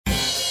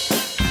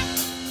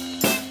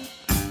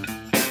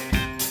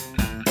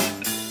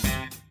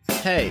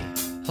Hey,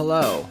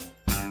 hello.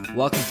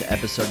 Welcome to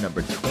episode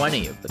number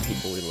 20 of the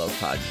People We Love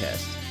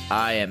podcast.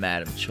 I am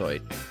Adam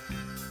Choit.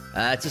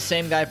 It's the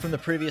same guy from the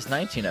previous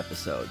 19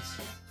 episodes.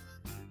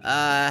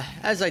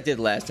 As I did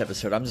last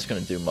episode, I'm just going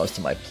to do most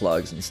of my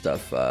plugs and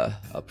stuff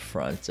up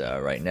front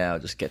right now.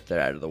 Just get that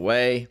out of the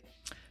way.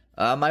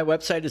 My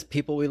website is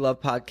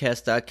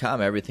peoplewelovepodcast.com.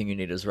 Everything you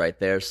need is right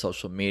there,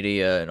 social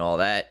media and all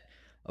that.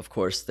 Of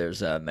course,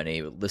 there's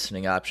many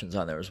listening options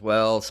on there as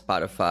well.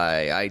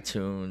 Spotify,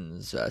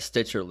 iTunes,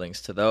 Stitcher,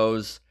 links to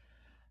those.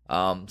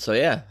 So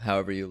yeah,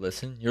 however you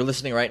listen, you're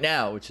listening right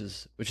now, which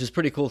is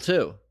pretty cool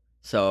too.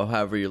 So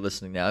however you're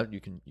listening now, you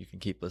can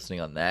keep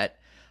listening on that.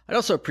 I'd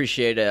also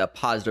appreciate a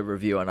positive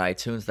review on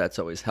iTunes. That's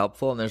always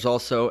helpful. And there's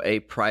also a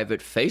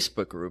private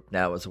Facebook group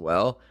now as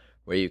well,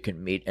 where you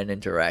can meet and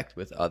interact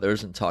with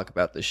others and talk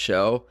about the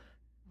show,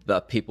 the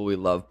People We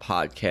Love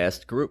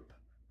podcast group.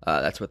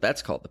 That's what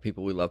that's called, the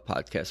People We Love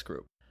podcast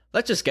group.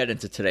 Let's just get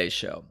into today's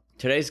show.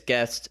 Today's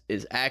guest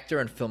is actor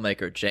and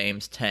filmmaker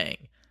James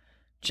Tang.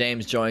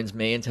 James joins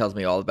me and tells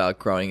me all about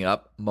growing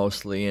up,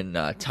 mostly in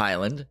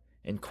Thailand,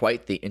 in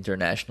quite the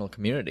international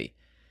community.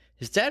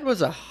 His dad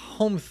was a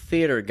home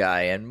theater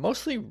guy and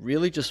mostly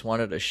really just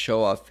wanted to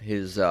show off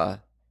his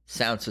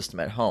sound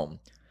system at home.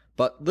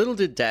 But little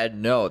did Dad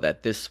know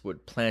that this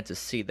would plant a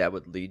seed that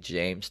would lead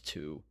James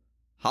to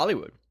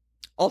Hollywood,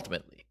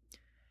 ultimately.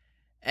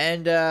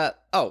 And,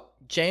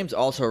 James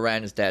also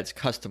ran his dad's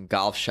custom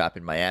golf shop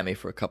in Miami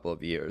for a couple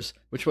of years,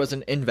 which was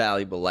an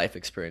invaluable life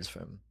experience for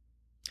him.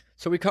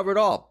 So we covered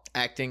all: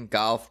 acting,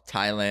 golf,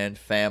 Thailand,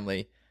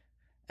 family.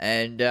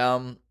 And,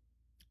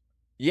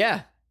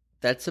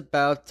 that's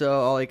about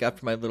all I got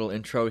for my little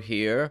intro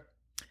here.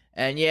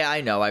 And yeah,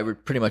 I know, I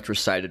pretty much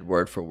recited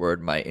word for word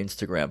my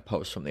Instagram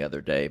post from the other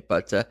day,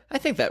 but I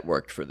think that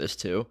worked for this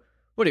too.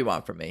 What do you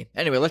want from me?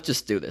 Anyway, let's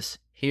just do this.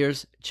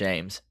 Here's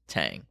James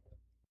Tang.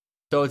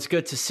 So it's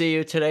good to see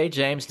you today,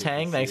 James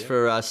Tang. Thanks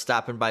for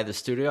stopping by the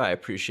studio. I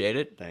appreciate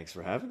it. Thanks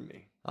for having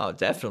me. Oh,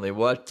 definitely.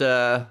 What's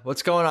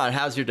going on?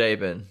 How's your day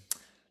been?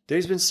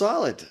 Day's been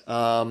solid.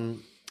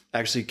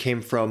 Actually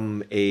came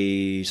from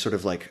a sort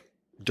of like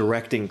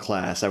directing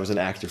class. I was an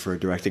actor for a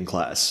directing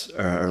class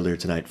earlier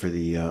tonight for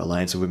the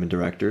Alliance of Women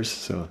Directors.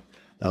 So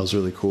that was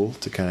really cool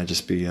to kind of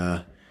just be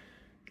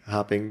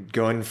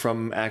going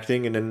from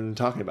acting and then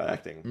talking about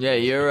acting. Yeah,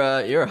 you're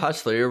a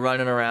hustler. You're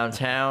running around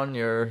town.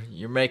 You're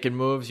making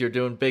moves. You're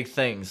doing big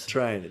things.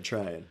 Trying.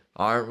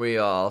 Aren't we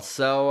all?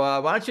 So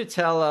why don't you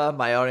tell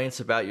my audience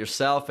about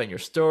yourself and your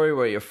story,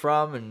 where you're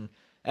from, and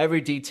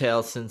every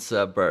detail since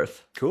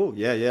birth. Cool.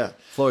 Yeah.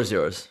 Floor's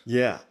yours.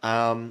 Yeah.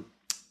 I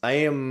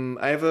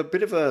have a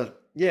bit of I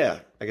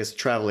guess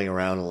traveling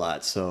around a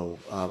lot. So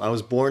I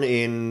was born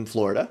in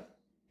Florida,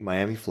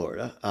 Miami,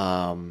 Florida.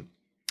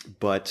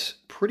 But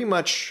pretty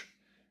much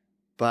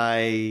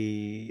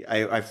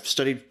I've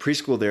studied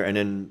preschool there, and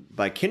then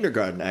by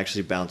kindergarten I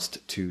actually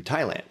bounced to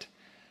Thailand.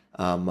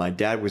 My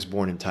dad was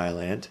born in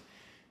Thailand,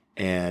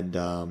 and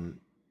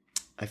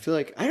I feel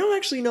like I don't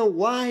actually know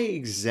why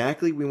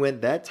exactly we went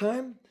that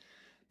time,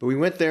 but we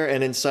went there,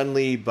 and then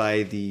suddenly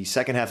by the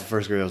second half of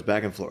first grade I was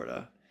back in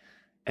Florida.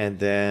 And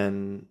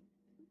then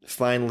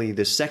finally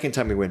the second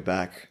time we went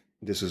back,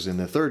 this was in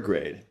the third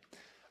grade,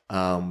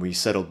 we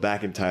settled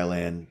back in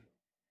Thailand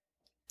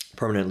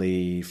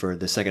permanently for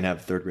the second half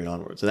of third grade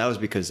onwards. So that was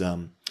because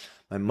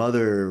my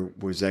mother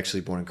was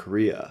actually born in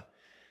Korea,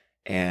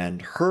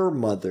 and her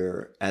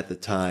mother at the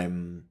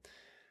time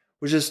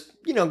was just,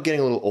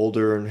 getting a little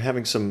older and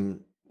having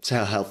some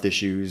health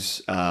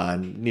issues,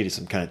 and needed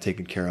some kind of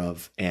taken care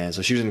of. And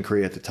so she was in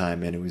Korea at the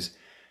time, and it was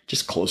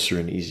just closer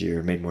and easier.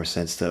 It made more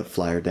sense to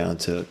fly her down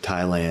to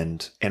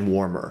Thailand and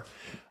warmer.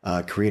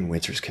 Korean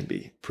winters can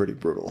be pretty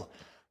brutal.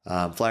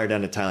 Fly her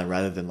down to Thailand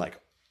rather than like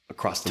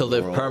across the world.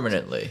 To live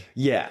permanently.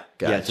 Yeah.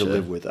 Gotcha. Yeah, to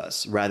live with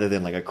us rather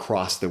than like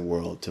across the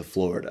world to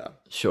Florida.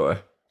 Sure.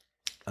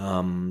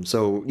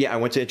 So yeah, I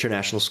went to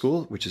international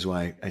school, which is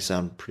why I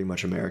sound pretty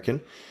much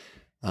American.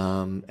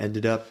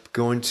 Ended up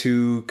going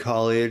to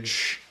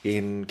college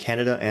in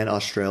Canada and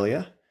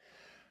Australia,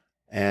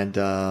 and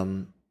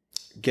ended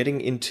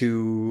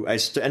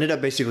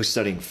up basically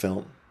studying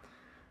film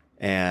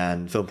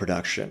and film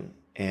production,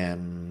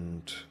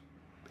 and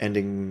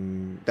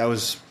that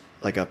was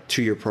like a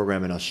 2-year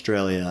program in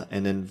Australia.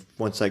 And then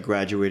once I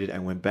graduated, I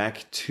went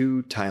back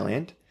to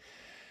Thailand.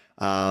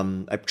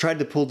 I tried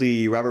to pull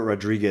the Robert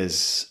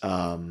Rodriguez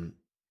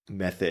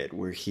method,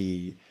 where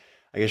he,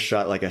 I guess,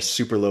 shot like a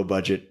super low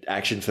budget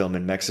action film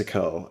in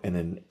Mexico and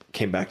then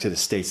came back to the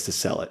States to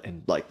sell it.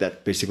 And like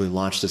that basically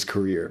launched his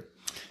career.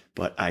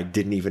 But I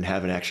didn't even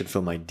have an action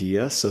film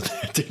idea, so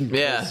that didn't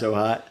go so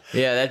hot.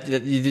 Yeah,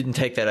 that you didn't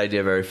take that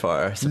idea very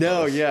far.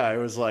 No, yeah, it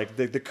was like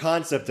the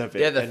concept of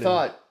it. Yeah, the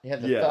thought. You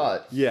had the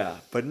thought. Yeah,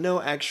 but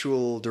no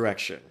actual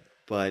direction.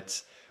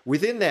 But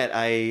within that,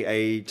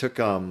 I took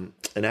an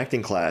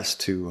acting class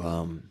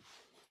to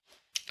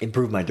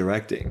improve my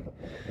directing,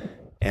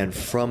 and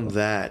from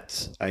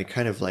that, I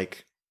kind of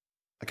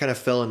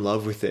fell in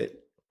love with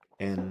it,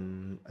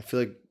 and I feel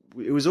like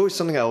it was always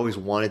something I always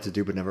wanted to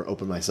do, but never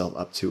opened myself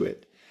up to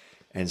it.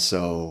 And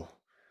so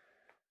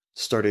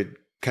started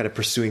kind of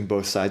pursuing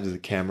both sides of the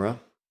camera.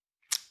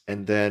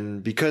 And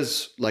then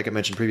because, like I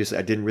mentioned previously,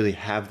 I didn't really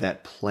have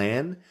that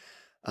plan.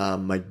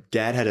 My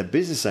dad had a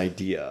business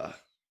idea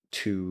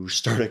to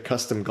start a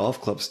custom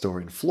golf club store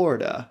in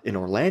Florida, in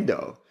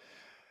Orlando.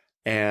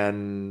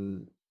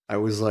 And I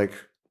was like,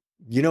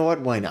 you know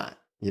what? Why not?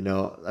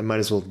 I might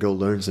as well go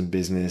learn some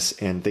business,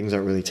 and things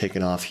aren't really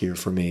taking off here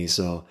for me.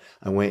 So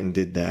I went and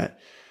did that.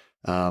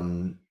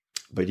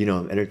 But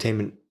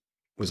entertainment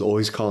was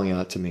always calling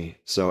out to me.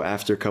 So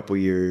after a couple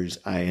years,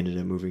 I ended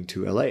up moving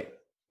to LA,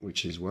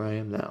 which is where I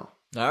am now.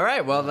 All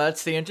right. Well,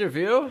 that's the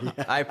interview.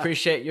 Yeah. I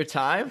appreciate your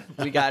time.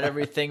 We got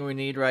everything we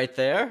need right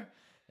there.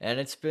 And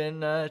it's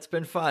been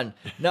fun.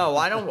 No,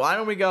 why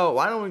don't we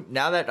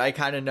now that I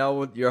kind of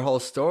know your whole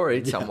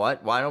story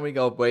somewhat, why don't we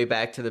go way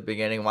back to the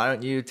beginning? Why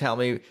don't you tell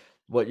me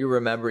what you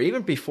remember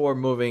even before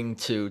moving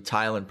to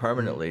Thailand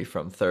permanently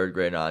from third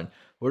grade on?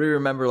 What do you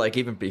remember, like,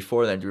 even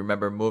before then? Do you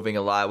remember moving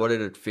a lot? What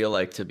did it feel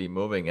like to be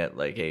moving at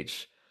like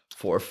age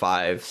 4,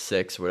 5,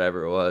 6,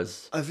 whatever it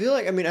was? I feel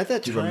like, at that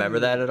time, do you remember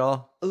that at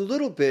all? A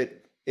little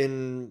bit.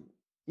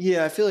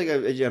 I feel like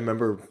I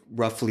remember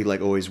roughly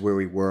like always where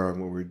we were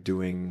and what we were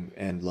doing.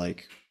 And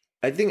like,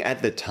 I think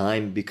at the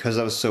time, because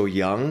I was so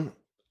young,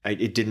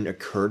 it didn't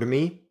occur to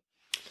me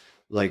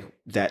like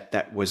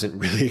that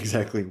wasn't really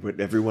exactly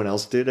what everyone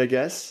else did, I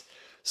guess.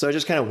 So I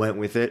just kind of went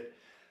with it.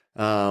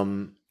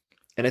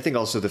 And I think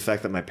also the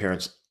fact that my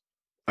parents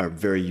are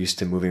very used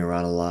to moving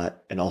around a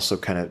lot and also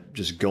kind of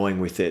just going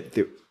with it.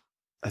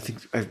 I think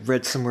I've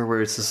read somewhere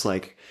where it's just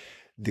like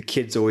the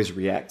kids always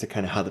react to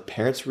kind of how the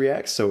parents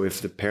react. So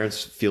if the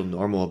parents feel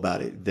normal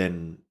about it,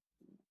 then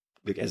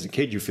like as a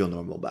kid, you feel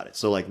normal about it.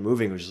 So like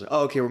moving was just like,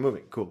 oh, okay, we're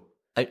moving. Cool.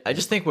 I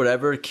just think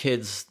whatever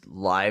kids'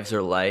 lives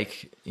are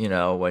like,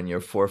 when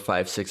you're 4,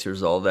 5, 6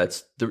 years old,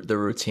 that's the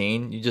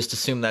routine. You just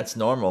assume that's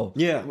normal.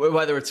 Yeah.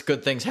 Whether it's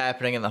good things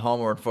happening in the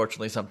home or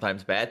unfortunately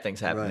sometimes bad things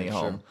happening at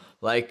home. Sure.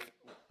 Like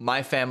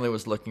my family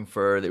was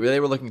they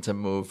were looking to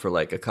move for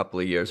like a couple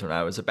of years when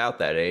I was about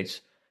that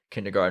age,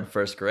 kindergarten,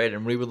 first grade,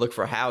 and we would look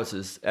for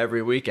houses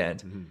every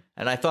weekend. Mm-hmm.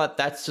 And I thought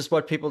that's just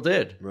what people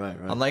did. Right.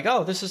 I'm like,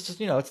 oh, this is just,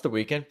 it's the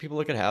weekend. People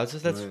look at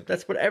houses.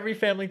 That's what every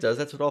family does.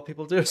 That's what all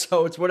people do.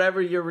 So it's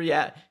whatever your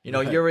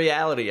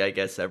reality, I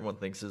guess everyone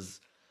thinks is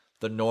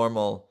the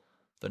normal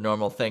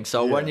thing.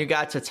 So when you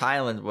got to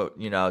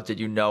Thailand, did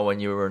you know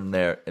when you were in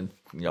there and,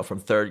 from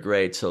third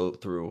grade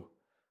through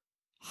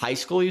high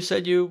school, you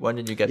said when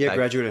did you get back? Yeah,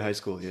 graduated high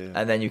school, yeah.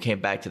 And then you came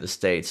back to the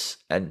States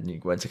and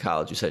you went to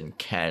college, you said in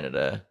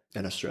Canada.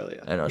 And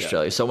Australia.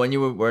 Yeah. So when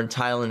you were in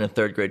Thailand in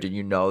third grade, did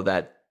you know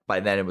that by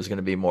then it was going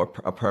to be more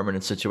a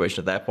permanent situation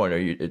at that point, or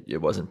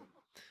it wasn't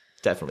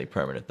definitely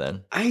permanent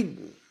then?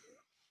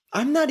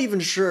 I'm not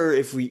even sure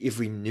if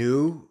we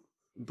knew,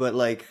 but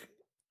like,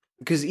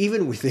 because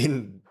even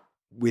within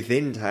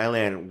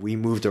Thailand, we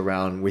moved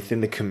around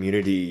within the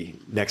community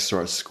next to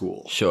our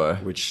school. Sure.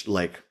 Which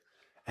like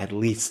at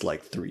least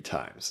like 3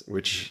 times,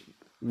 which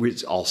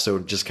also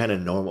just kind of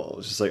normal. It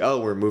was just like,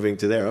 oh, we're moving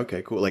to there.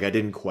 Okay, cool. Like I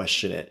didn't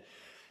question it.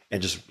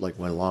 And just like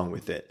went along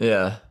with it.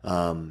 Yeah.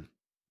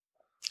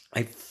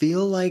 I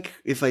feel like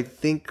if I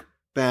think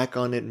back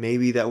on it,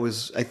 maybe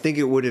I think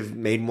it would have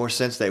made more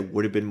sense that it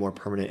would have been more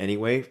permanent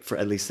anyway, for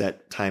at least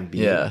that time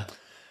being. Yeah.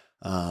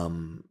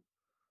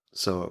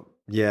 So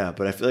yeah,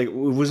 but I feel like it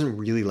wasn't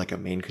really like a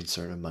main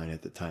concern of mine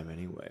at the time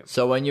anyway.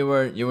 So when you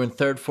were in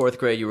third, fourth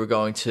grade, you were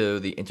going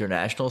to the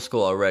international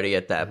school already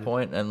at that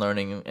point and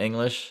learning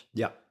English?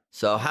 Yeah.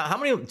 So how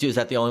many, is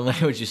that the only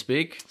language you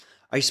speak?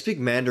 I speak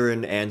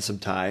Mandarin and some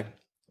Thai.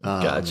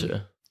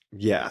 Gotcha.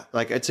 Yeah,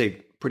 like I'd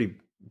say pretty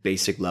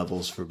basic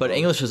levels for But both.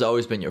 English has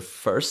always been your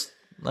first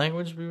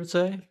language, we would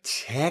say?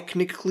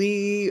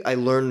 Technically, I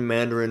learned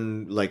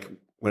Mandarin like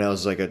when I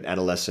was like an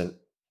adolescent.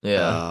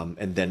 Yeah.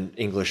 And then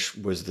English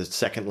was the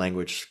second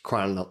language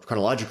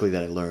chronologically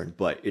that I learned,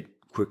 but it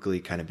quickly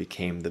kind of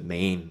became the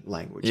main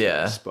language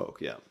that I spoke.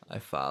 Yeah. I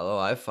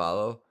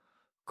follow.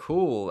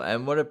 Cool.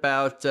 And what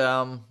about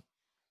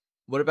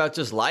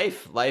just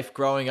life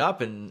growing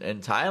up in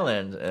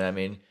Thailand? And I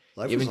mean,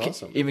 life was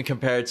awesome. Even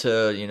compared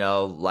to,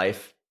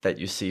 life that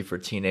you see for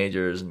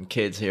teenagers and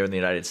kids here in the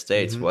United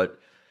States, mm-hmm. What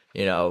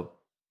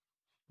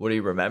do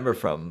you remember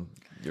from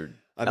your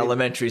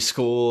elementary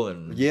school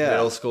and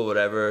middle school,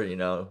 whatever,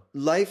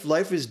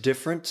 Life is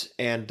different.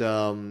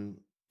 And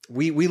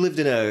we lived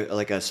in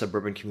a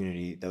suburban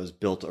community that was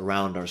built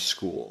around our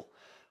school.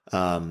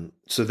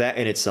 So that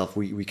in itself,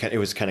 it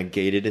was kind of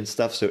gated and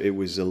stuff. So it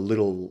was a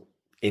little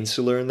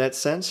insular in that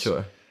sense.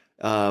 Sure.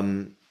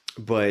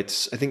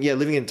 But I think,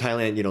 living in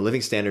Thailand,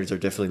 living standards are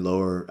definitely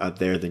lower out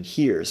there than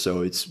here.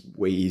 So it's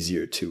way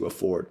easier to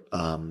afford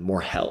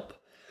more help.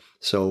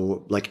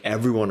 So like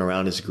everyone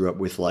around us grew up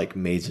with like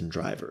maids and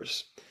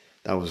drivers.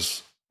 That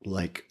was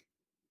like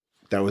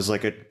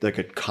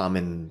a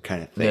common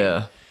kind of thing.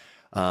 Yeah.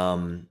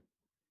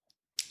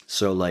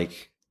 So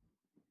like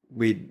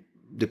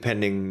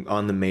depending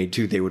on the maid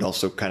too, they would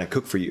also kind of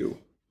cook for you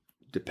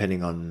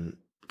depending on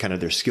kind of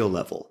their skill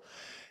level.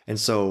 And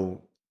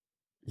so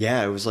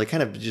yeah, it was like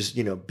kind of just,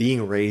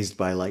 being raised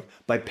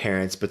by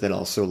parents, but then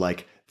also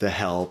like the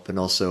help, and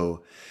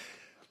also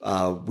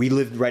we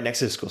lived right next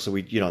to the school, so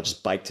we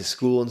just bike to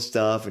school and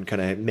stuff, and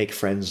kind of make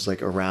friends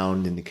like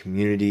around in the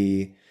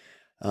community.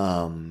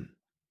 But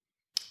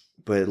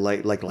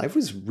like life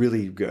was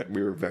really good.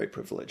 We were very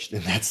privileged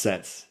in that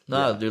sense.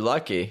 No, you're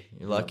lucky.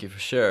 You're lucky for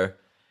sure.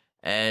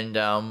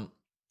 And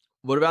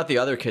what about the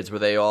other kids? Were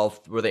they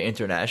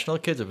international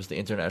kids, or was the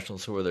international?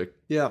 So were there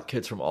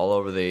kids from all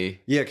over the?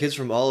 Yeah, kids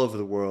from all over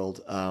the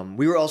world.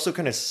 We were also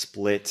kind of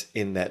split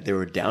in that there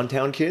were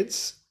downtown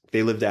kids.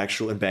 They lived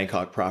in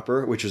Bangkok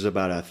proper, which was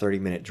about a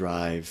 30-minute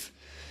drive,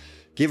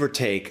 give or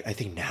take. I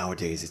think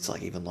nowadays it's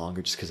like even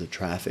longer just because of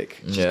traffic.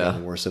 It's just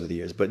gotten worse over the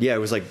years. But yeah, it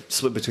was like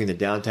split between the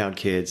downtown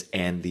kids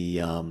and the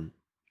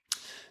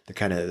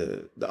kind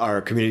of our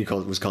community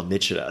was called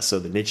Nichita, so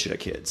the Nichita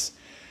kids.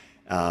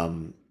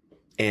 And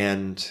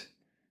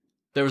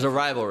there was a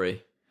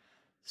rivalry.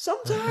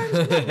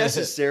 Sometimes, not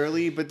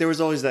necessarily, but there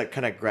was always that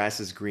kind of grass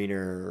is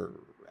greener.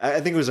 I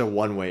think it was a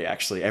one-way,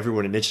 actually.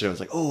 Everyone in Nichita was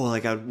like, "Oh,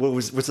 like,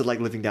 what's it like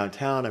living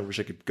downtown? I wish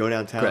I could go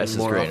downtown grass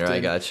more is greener, often." I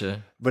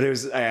gotcha. But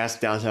I asked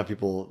downtown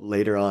people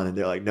later on, and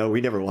they're like, "No, we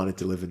never wanted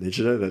to live in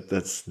Nichita.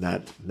 That's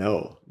not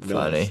no."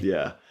 Funny,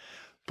 yeah.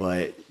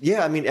 But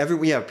yeah, I mean,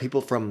 people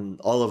from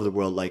all over the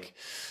world. Like,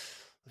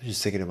 I'm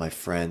just thinking of my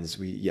friends.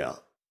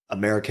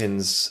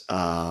 Americans,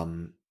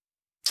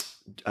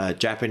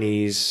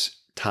 Japanese,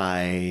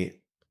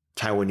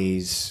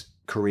 Taiwanese,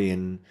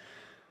 Korean,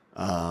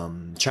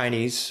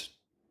 Chinese,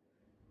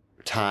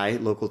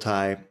 local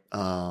Thai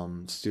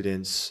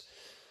students.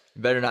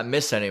 You better not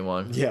miss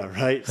anyone. Yeah,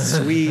 right.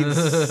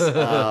 Swedes,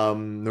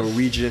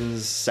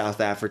 Norwegians,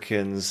 South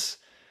Africans,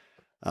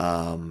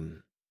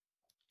 Vietnamese,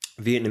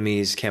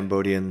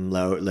 Cambodian,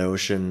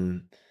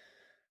 Laotian.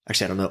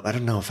 Actually, I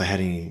don't know if I had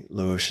any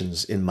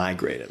Laotians in my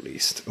grade, at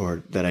least,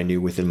 or that I knew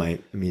within my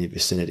immediate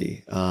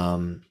vicinity.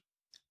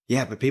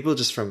 Yeah, but people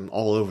just from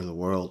all over the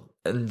world.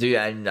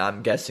 And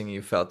I'm guessing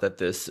you felt that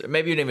this,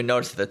 maybe you didn't even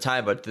notice at the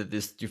time, but do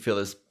you feel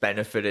this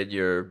benefited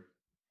your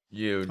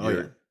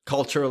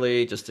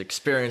culturally, just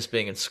experience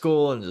being in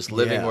school and just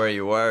living where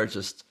you were,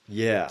 just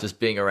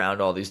being around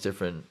all these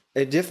different.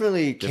 It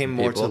definitely came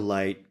more people. to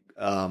light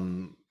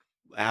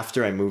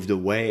after I moved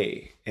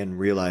away and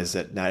realized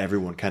that not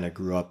everyone kind of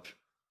grew up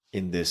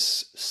in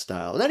this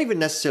style. Not even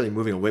necessarily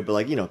moving away, but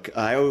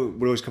I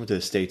would always come to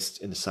the States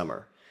in the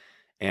summer,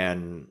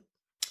 and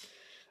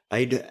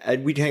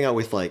we'd hang out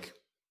with like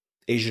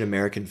Asian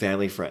American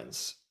family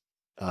friends,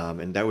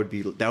 and that would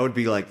be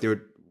like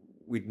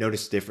we'd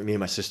notice different. Me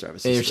and my sister. I have a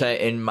sister. And you're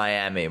saying in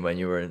Miami when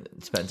you were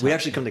spent time. We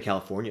actually come to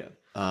California,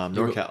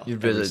 NorCal. You'd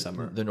every visit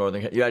summer. the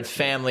northern. You had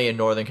family in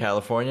Northern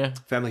California.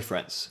 Family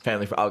friends.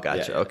 Oh,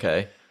 gotcha. Yeah.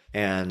 Okay.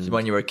 And so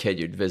when you were a kid,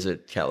 you'd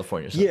visit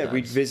California sometimes. Yeah,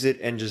 we'd visit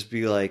and just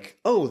be like,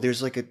 oh,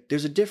 there's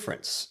a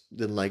difference.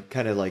 Then like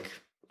kind of like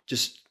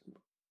just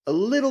a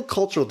little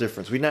cultural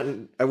difference.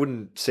 I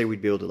wouldn't say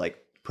we'd be able to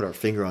like put our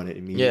finger on it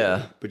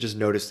immediately, but just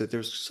notice that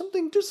there's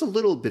something just a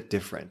little bit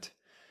different.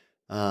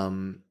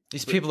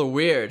 These people are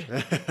weird.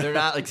 They're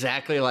not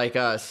exactly like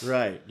us.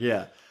 Right,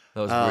 yeah.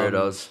 Those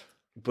weirdos.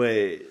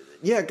 But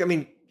yeah, I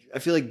mean, I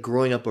feel like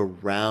growing up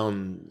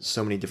around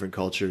so many different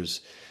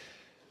cultures,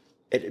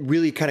 it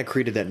really kind of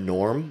created that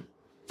norm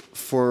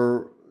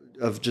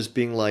of just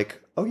being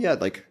like, oh yeah,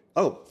 like,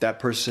 oh, that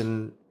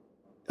person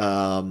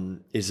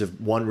is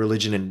of one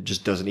religion and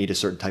just doesn't eat a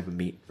certain type of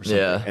meat or something.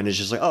 Yeah. And it's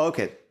just like, oh,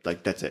 okay,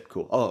 like that's it,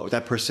 cool. Oh,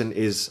 that person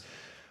is,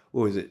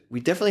 what was it? We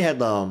definitely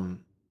had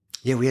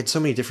we had so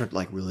many different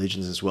like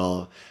religions as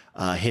well.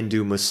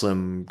 Hindu,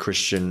 Muslim,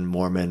 Christian,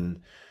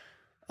 Mormon.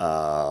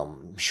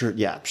 I'm sure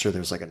there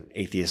was like an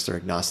atheist or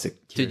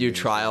agnostic. Did you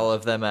try all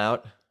of them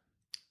out?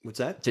 What's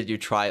that? Did you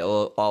try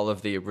all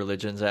of the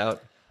religions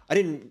out? I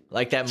didn't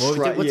like that movie.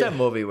 What's that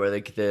movie where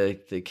the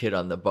kid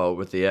on the boat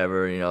with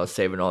the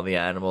saving all the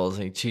animals?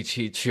 And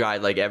he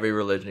tried like every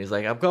religion. He's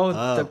like, I'm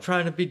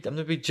gonna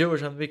be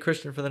Jewish. I'm gonna be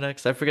Christian for the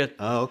next. I forget.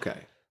 Oh, okay.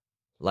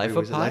 Life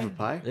of Pi. Life of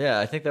Pi? Yeah,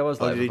 I think that was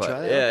Life of Pi. Did he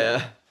try that?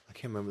 Yeah. I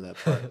can't remember that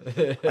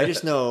part. I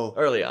just know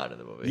early on in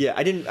the movie. Yeah,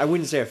 I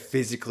wouldn't say I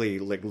physically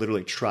like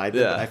literally tried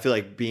them. Yeah. But I feel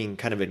like being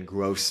kind of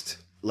engrossed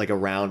like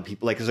around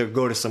people, like because I would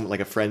go to some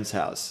like a friend's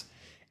house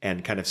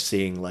and kind of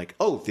seeing like,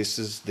 oh, this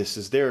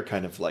is their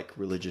kind of like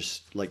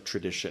religious like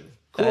tradition.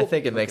 Cool. I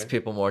think it makes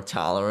people more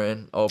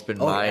tolerant,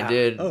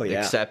 open-minded,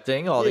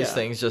 accepting all these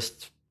things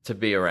just to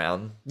be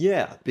around.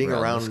 Yeah, being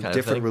around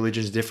different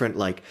religions, different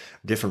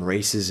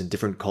races and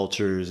different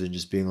cultures, and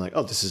just being like,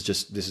 oh, this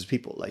is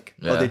people. Like,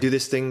 oh, they do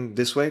this thing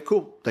this way,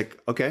 cool. Like,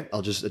 okay,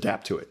 I'll just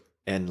adapt to it.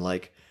 And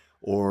like,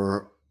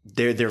 or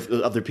there are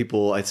other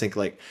people. I think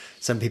like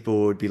some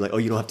people would be like, oh,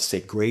 you don't have to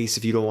say grace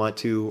if you don't want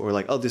to, or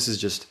like, oh, this is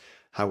just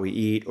how we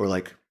eat, or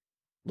like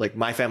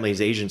my family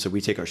is Asian, so we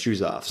take our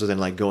shoes off. So then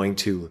like going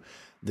to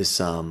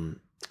this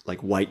like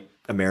white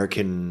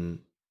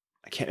American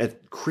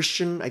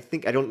Christian, I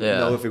think, I don't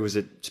know if it was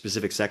a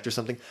specific sect or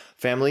something,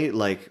 family,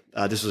 like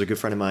this was a good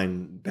friend of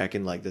mine back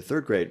in like the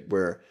 3rd grade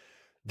where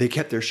they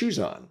kept their shoes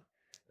on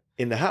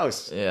in the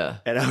house. Yeah.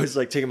 And I was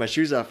like taking my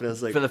shoes off and I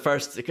was like,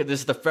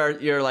 this is the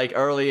first your like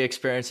early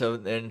experience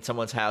in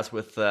someone's house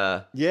with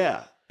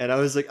yeah. And I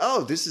was like,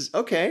 oh, this is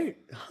okay.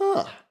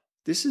 Huh.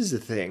 This is a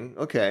thing.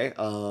 Okay.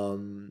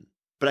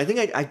 But I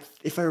think I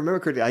if I remember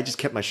correctly, I just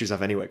kept my shoes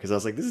off anyway because I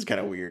was like, this is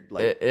kind of weird.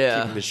 Like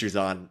keeping the shoes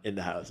on in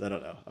the house. I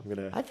don't know.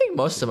 I think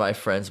most of my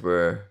friends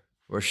were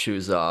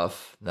shoes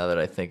off. Now that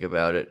I think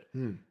about it,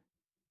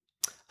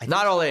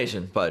 not all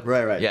Asian, but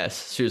right.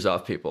 Yes, shoes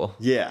off people.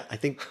 Yeah, I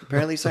think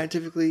apparently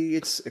scientifically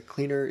it's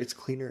cleaner. It's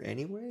cleaner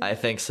anyway. I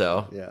think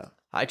so. Yeah.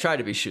 I try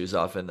to be shoes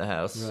off in the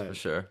house for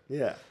sure.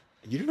 Yeah.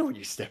 You don't know when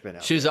you're stepping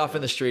out. Shoes off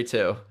in the street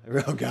too.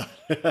 Oh God.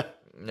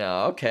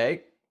 No.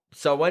 Okay.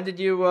 So when did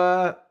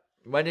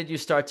you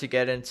start to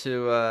get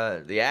into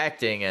the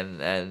acting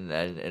and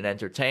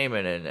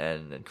entertainment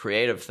and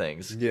creative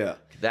things? Yeah.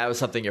 That was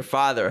something your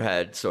father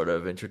had sort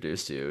of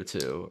introduced you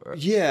to.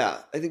 Yeah.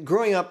 I think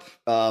growing up,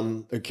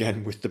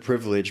 again, with the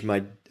privilege,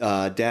 my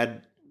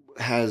dad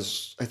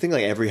has, I think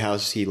like every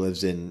house he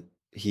lives in,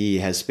 he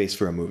has space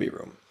for a movie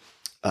room.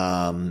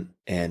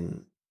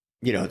 And,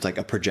 it's like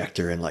a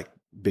projector and like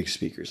big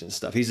speakers and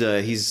stuff. He's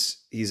a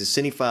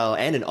cinephile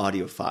and an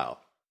audiophile.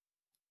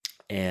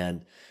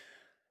 And,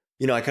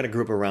 I kind of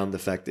grew up around the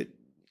fact that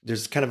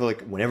there's kind of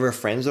like whenever a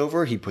friend's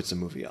over, he puts a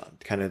movie on,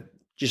 kind of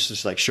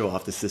just like show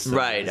off the system.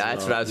 Right.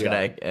 That's what I was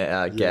going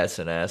to guess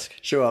and ask.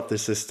 Show off the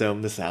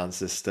system, the sound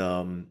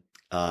system,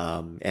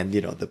 and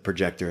the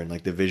projector and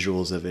like the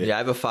visuals of it. Yeah, I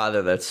have a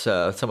father that's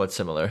somewhat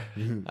similar,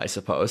 I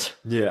suppose.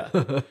 Yeah.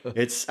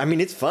 It's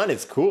fun.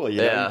 It's cool. You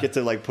get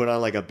to like put on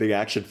like a big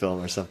action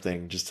film or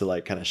something just to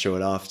like kind of show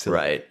it off to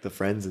like, the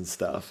friends and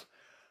stuff.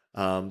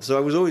 So I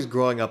was always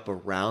growing up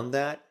around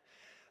that.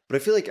 But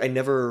I feel like I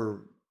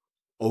never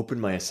opened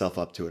myself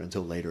up to it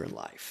until later in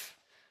life.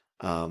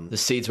 The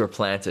seeds were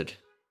planted.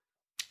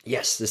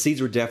 Yes, the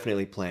seeds were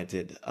definitely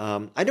planted.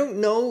 I don't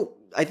know.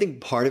 I think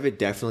part of it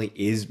definitely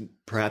is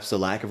perhaps the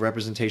lack of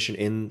representation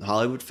in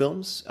Hollywood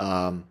films.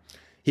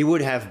 He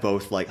would have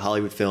both like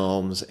Hollywood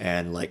films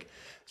and like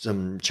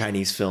some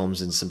Chinese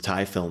films and some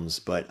Thai films.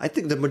 But I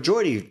think the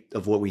majority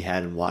of what we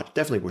had and watched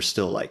definitely were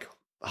still like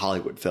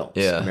Hollywood films,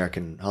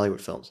 American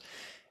Hollywood films.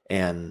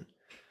 And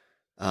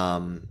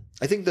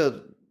I think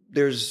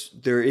there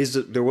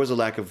was a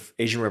lack of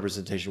Asian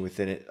representation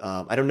within it.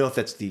 I don't know if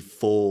that's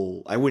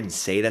I wouldn't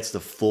say that's the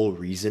full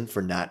reason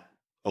for not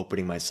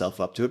opening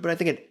myself up to it, but I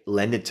think it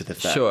lended to the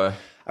fact. Sure.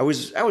 I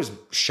was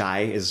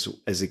shy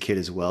as a kid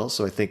as well.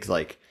 So I think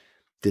like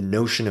the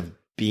notion of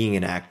being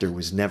an actor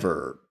was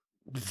never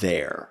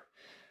there.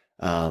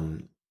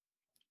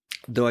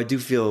 Though I do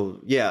feel,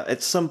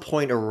 at some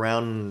point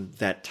around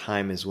that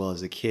time as well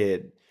as a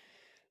kid,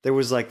 there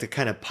was like the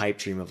kind of pipe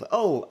dream of,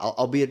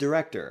 I'll be a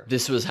director.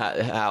 This was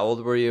how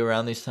old were you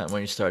around these time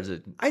when you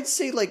started? I'd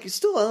say like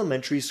still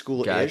elementary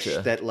school-ish.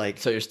 Gotcha. That like,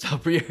 so you're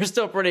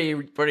still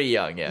pretty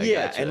young,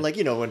 yeah. Gotcha. And like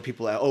when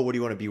people ask, what do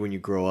you want to be when you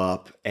grow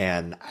up?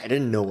 And I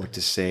didn't know what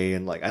to say.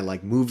 And like I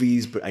like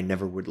movies, but I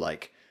never would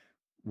like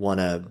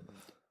want to.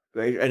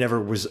 I never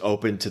was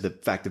open to the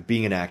fact of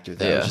being an actor.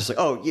 That I was just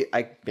like,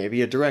 I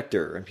maybe a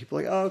director. And people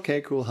were like,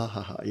 okay, cool, ha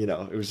ha ha.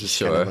 It was just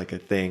kind of like a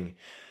thing.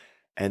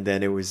 And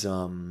then it was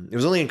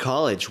only in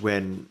college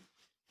when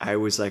I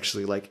was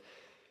actually like,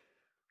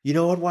 you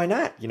know what, why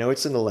not?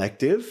 It's an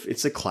elective.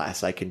 It's a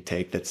class I can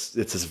take that's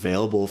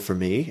available for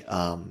me.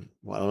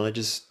 Why don't I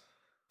just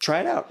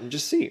try it out and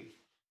just see?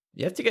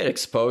 You have to get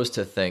exposed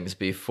to things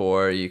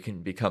before you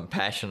can become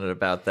passionate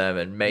about them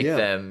and make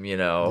them,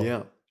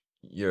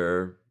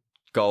 your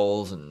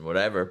goals and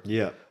whatever.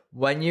 Yeah.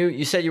 When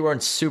you said you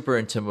weren't super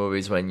into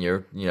movies when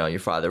your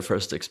father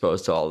first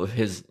exposed to all of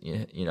his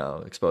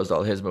exposed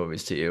all his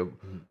movies to you,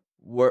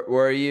 were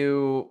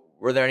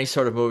there any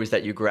sort of movies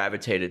that you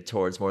gravitated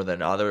towards more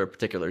than other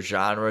particular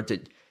genre?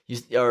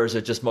 Or is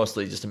it just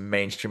mostly just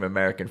mainstream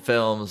American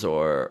films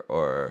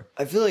or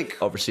I feel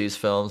like overseas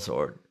films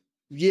or?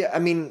 Yeah, I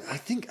mean,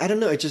 I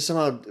don't know. It just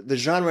somehow the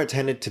genre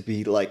tended to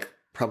be like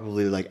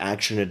probably like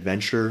action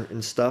adventure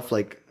and stuff.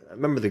 Like I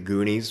remember the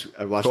Goonies.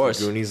 I watched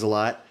the Goonies a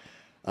lot.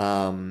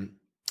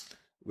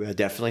 We had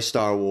definitely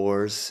Star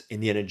Wars,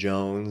 Indiana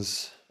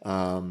Jones,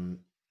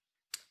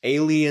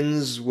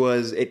 Aliens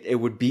was it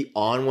would be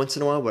on once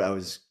in a while, but I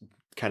was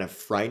kind of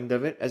frightened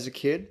of it as a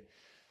kid.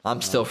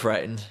 I'm still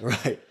frightened.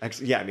 Right.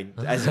 Actually, yeah, I mean,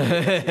 as a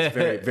kid, it's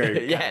very,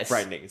 very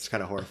frightening. It's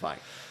kind of horrifying.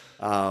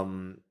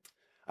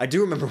 I do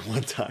remember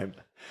one time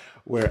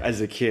where as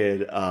a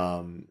kid,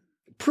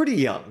 pretty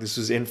young, this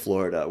was in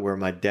Florida,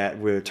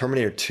 where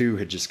Terminator 2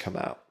 had just come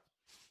out.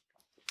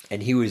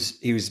 And he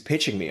was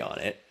pitching me on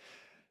it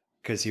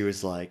because he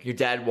was like, your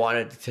dad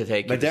wanted to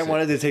take. My dad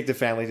wanted to take the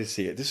family to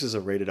see it. This was a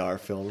rated R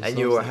film. And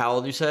you were how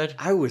old? You said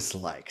I was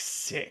like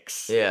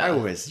 6. Yeah, I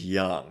was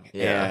young.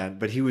 Yeah,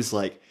 but he was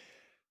like,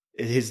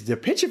 the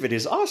pitch of it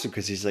is awesome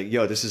because he's like,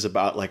 yo, this is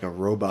about like a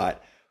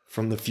robot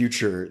from the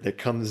future that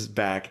comes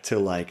back to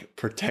like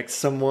protect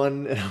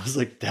someone. And I was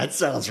like, that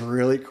sounds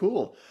really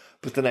cool.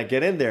 But then I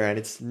get in there and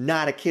it's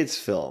not a kid's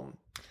film.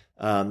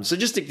 So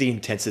just the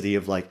intensity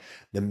of like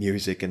the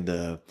music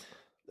and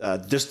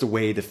just the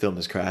way the film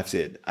is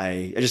crafted.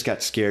 I just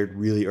got scared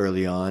really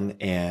early on.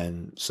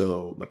 And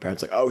so my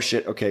parents like, oh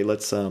shit, okay,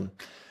 let's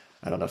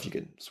I don't know if you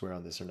can swear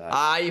on this or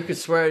not. You could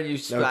swear.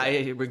 Okay. I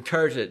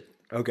encourage it.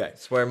 Okay.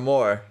 Swear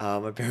more.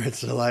 My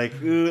parents are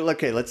like, "Ooh,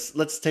 okay,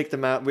 let's take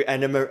them out." I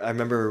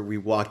remember we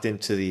walked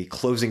into the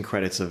closing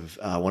credits of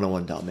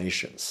 101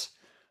 Dalmatians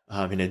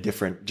in a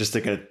different, just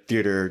like a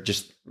theater,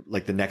 just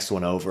like the next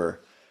one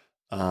over.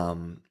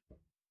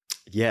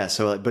 Yeah.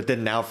 So, but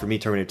then now for me,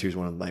 Terminator 2 is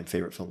one of my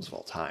favorite films of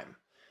all time.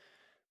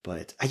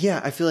 But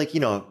yeah, I feel like,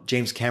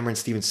 James Cameron,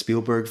 Steven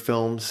Spielberg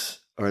films,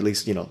 or at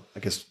least, I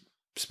guess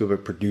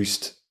Spielberg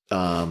produced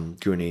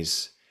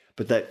Goonies,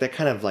 but that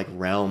kind of like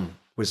realm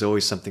was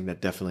always something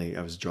that definitely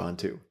I was drawn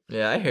to.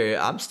 Yeah, I hear you.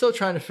 I'm still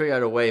trying to figure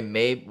out a way.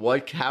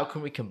 How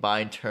can we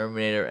combine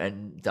Terminator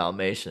and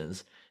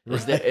Dalmatians?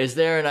 Is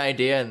there an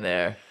idea in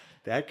there?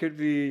 That could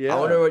be. Yeah. I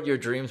wonder what your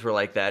dreams were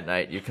like that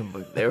night.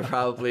 They were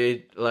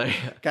probably like.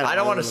 I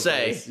don't want to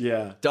say.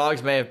 Yeah.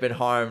 Dogs may have been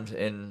harmed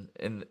in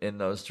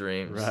those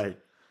dreams. Right.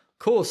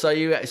 Cool. So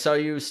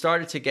you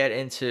started to get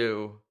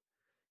into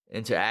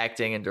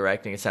acting and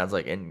directing. It sounds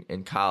like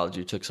in college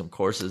you took some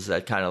courses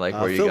that kind of like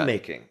where you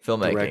filmmaking,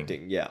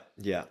 directing. Yeah.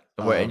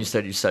 And you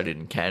said you studied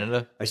in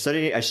Canada. I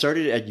started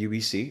at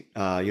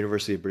UBC,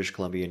 University of British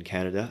Columbia in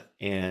Canada,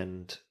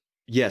 and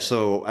yeah.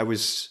 So I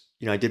was,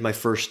 I did my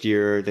first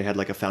year. They had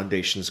like a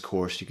foundations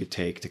course you could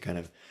take to kind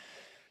of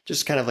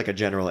like a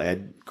general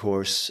ed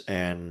course,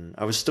 and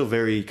I was still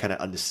very kind of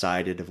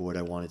undecided of what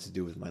I wanted to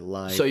do with my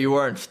life. So you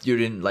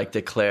didn't like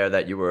declare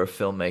that you were a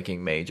filmmaking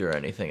major or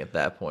anything at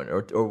that point,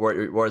 or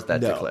was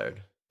that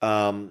declared?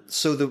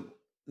 So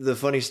the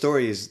funny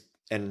story is,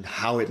 and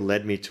how it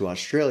led me to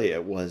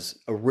Australia was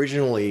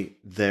originally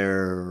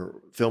their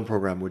film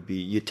program would be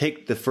you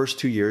take the first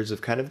 2 years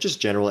of kind of just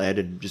general ed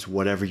and just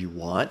whatever you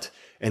want,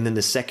 and then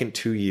the second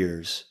 2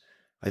 years,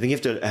 I think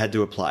you had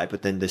to apply,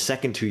 but then the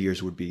second 2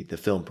 years would be the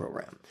film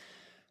program.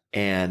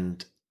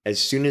 And as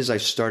soon as I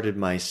started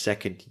my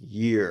second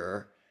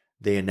year,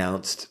 they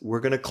announced, we're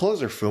going to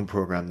close our film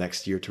program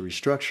next year to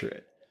restructure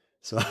it.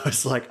 So I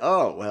was like,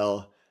 oh,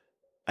 well,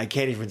 I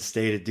can't even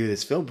stay to do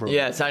this film program.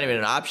 Yeah, it's not even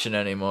an option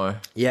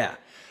anymore. Yeah.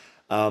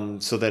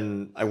 So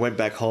then I went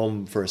back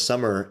home for a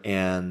summer,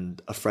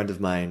 and a friend of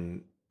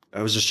mine,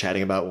 I was just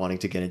chatting about wanting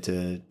to get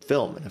into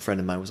film. And a friend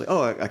of mine was like,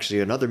 oh,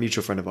 actually, another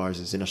mutual friend of ours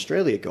is in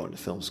Australia going to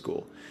film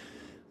school. I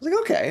was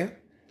like, okay.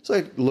 So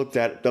I looked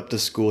up the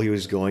school he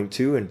was going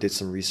to and did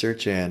some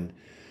research. And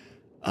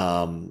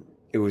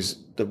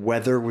the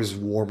weather was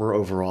warmer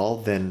overall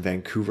than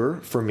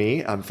Vancouver for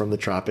me. I'm from the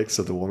tropics,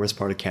 so the warmest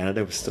part of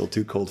Canada was still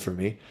too cold for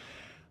me.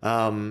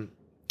 And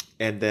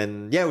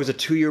then, yeah, it was a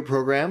 2-year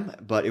program,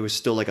 but it was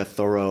still like a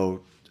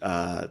thorough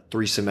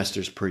 3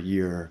 semesters per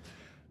year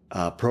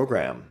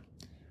program.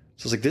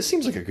 So I was like, this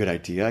seems like a good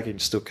idea. I can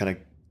still kind of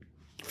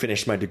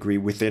finish my degree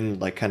within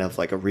like kind of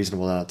like a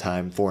reasonable amount of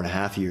time,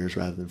 4.5 years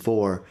rather than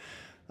 4,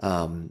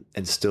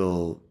 and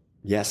still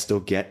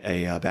get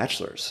a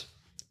bachelor's.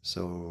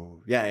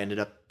 So yeah, I ended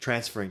up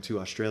transferring to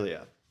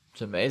Australia.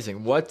 It's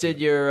amazing. What did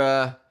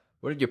your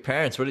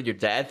parents, what did your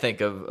dad think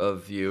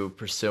of you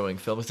pursuing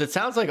film? Because it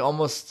sounds like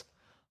almost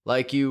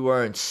like you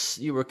were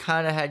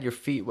kind of had your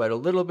feet wet a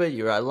little bit.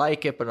 I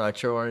like it, but I'm not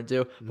sure what I want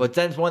to do. Mm-hmm. But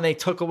then when they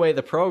took away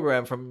the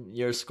program from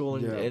your school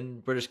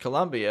in British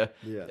Columbia,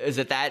 is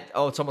it that?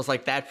 Oh, it's almost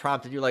like that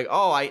prompted you, like,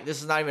 this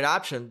is not even an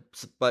option.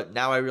 But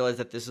now I realize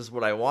that this is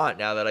what I want.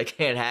 Now that I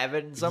can't have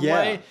it in some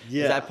way,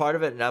 is that part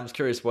of it? And I'm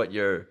curious what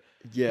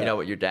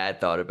what your dad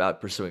thought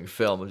about pursuing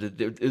film.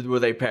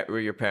 Were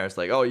your parents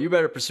like, oh, you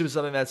better pursue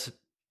something that's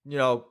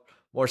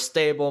more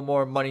stable,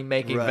 more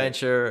money-making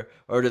venture,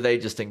 or do they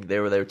just think they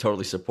were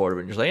totally supportive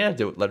and you're just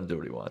like, let him do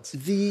what he wants?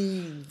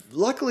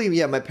 Luckily,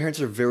 my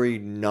parents are very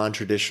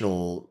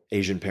non-traditional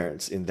Asian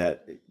parents in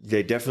that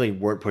they definitely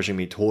weren't pushing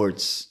me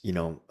towards,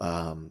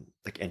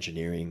 like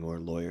engineering or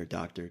lawyer,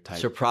 doctor type.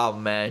 It's your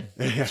problem, man.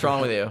 What's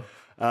wrong with you?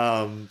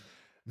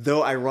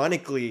 Though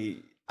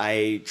ironically,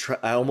 I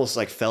almost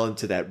like fell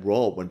into that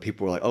role when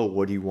people were like, oh,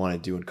 what do you want to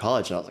do in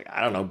college? And I was like,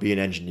 I don't know, be an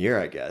engineer,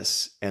 I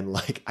guess. And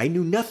like, I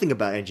knew nothing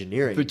about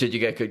engineering. But did you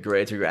get good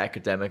grades? Were you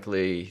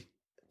academically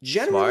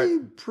generally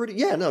smart? Pretty?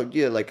 Yeah, no,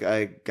 yeah. Like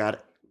I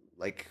got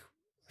like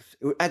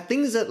at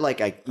things that like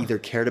I either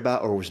cared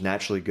about or was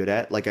naturally good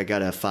at. Like I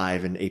got a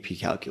 5 in AP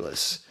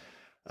calculus.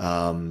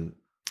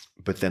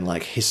 But then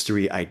like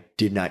history, I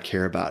did not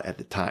care about at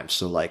the time.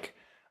 So like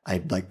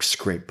I like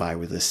scraped by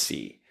with a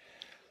C.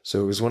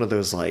 So it was one of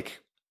those like,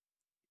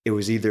 it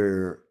was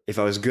either if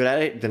I was good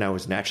at it, then I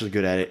was naturally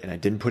good at it and I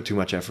didn't put too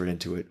much effort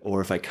into it.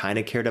 Or if I kind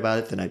of cared about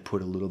it, then I'd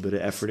put a little bit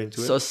of effort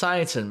into it. So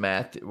science and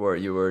math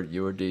you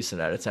were decent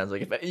at. It sounds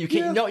like you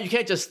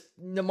can't just,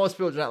 most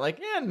people are not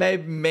like,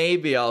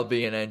 maybe I'll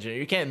be an engineer.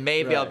 You can't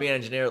I'll be an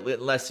engineer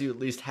unless you at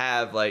least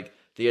have like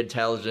the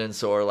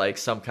intelligence or like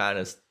some kind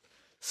of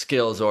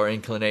skills or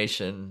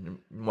inclination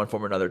in one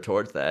form or another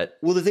towards that.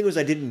 Well, the thing was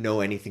I didn't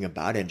know anything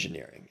about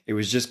engineering. It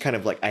was just kind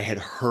of like I had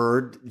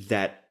heard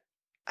that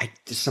I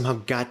just somehow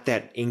got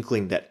that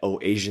inkling that,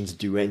 Asians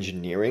do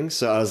engineering.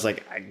 So I was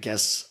like, I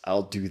guess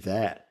I'll do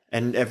that.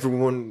 And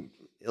everyone,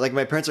 like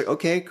my parents are like,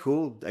 okay,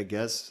 cool, I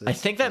guess. I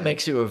think that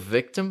makes you a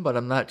victim, but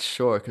I'm not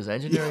sure because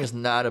engineering is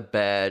not a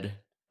bad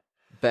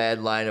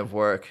line of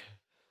work.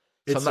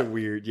 It's a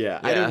weird,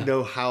 I don't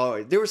know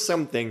how, there were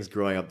some things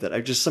growing up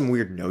that just some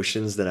weird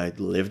notions that I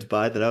lived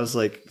by that I was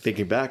like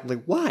thinking back, I'm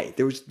like, why?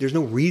 There's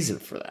no reason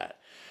for that.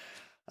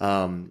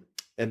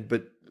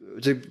 But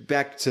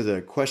back to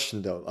the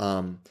question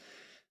though,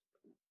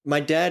 my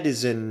dad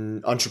is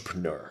an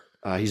entrepreneur.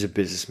 He's a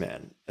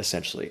businessman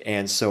essentially.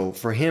 And so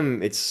for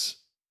him, it's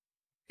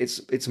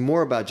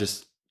more about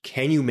just,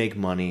 can you make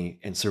money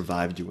and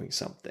survive doing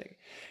something?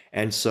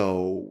 And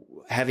so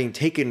having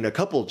taken a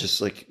couple just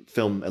like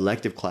film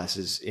elective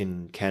classes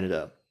in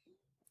Canada,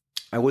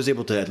 I was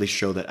able to at least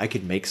show that I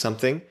could make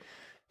something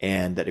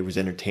and that it was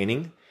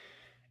entertaining.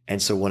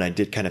 And so when I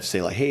did kind of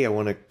say like, hey, I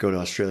want to go to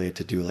Australia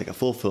to do like a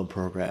full film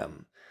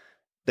program,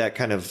 that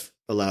kind of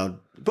allowed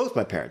both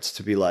my parents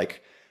to be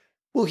like,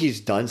 well,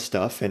 he's done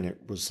stuff, and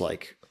it was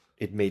like,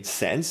 it made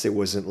sense. It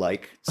wasn't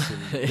like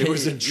it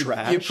wasn't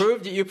trash.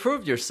 You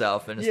proved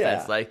yourself in a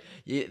sense. Like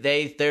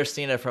they're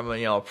seeing it from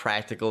a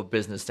practical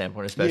business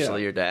standpoint,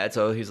 especially your dad.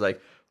 So he's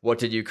like, what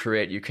did you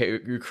create? You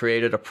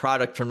created a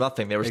product from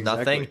nothing. There was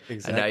nothing,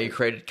 and now you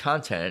created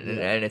content,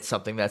 and it's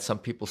something that some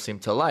people seem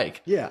to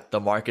like. Yeah, the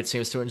market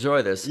seems to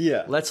enjoy this.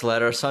 Yeah, let's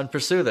let our son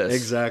pursue this.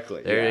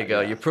 Exactly. There you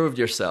go. You proved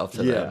yourself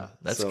to them.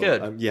 That's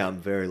good. I'm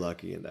very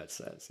lucky in that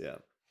sense. Yeah.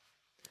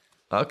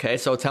 Okay,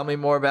 so tell me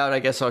more about, I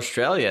guess,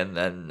 Australia and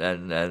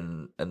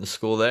the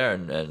school there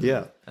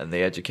and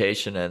the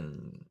education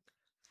and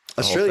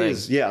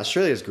Australia's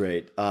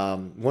great.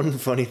 One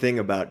funny thing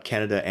about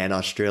Canada and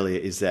Australia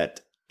is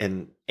that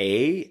an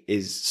A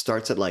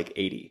starts at like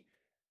 80.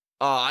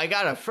 Oh,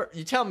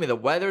 you tell me the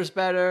weather's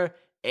better.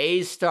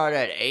 A's start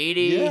at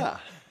 80. Yeah.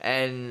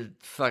 And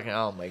fucking,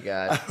 oh my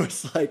God. I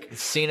was like,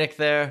 it's scenic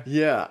there.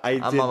 Yeah,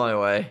 I'm on my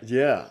way.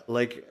 Yeah,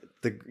 like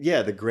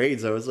the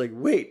grades. I was like,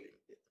 wait.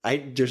 I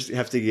just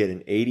have to get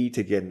an 80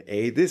 to get an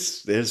A.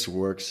 This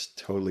works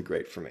totally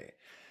great for me.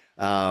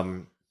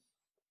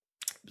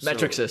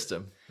 Metric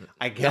system.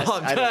 I guess. No,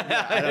 I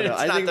don't know.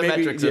 I think the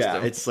metric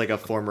system. Yeah, it's like a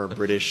former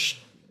British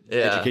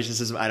education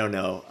system. I don't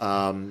know.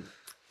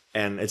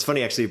 And it's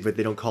funny actually, but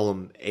they don't call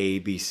them A,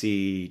 B,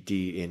 C,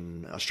 D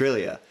in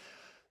Australia.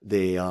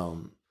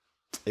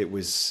 It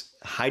was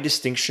high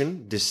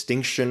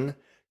distinction,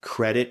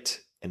 credit,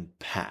 and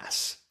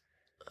pass.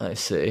 I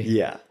see.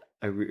 Yeah.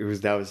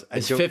 Is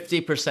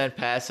 50%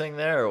 passing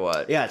there or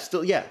what? Yeah, it's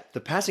still the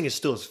passing is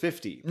still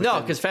 50.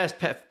 No, because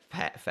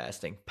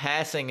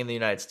passing in the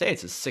United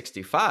States is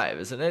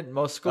 65, isn't it?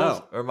 Most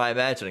schools, or am I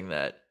imagining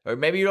that? Or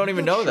maybe you don't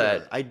even know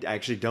that. I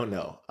actually don't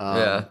know.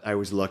 I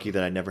was lucky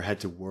that I never had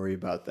to worry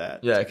about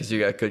that. Yeah, because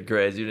you got good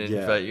grades. You didn't.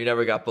 Yeah. You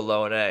never got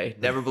below an A.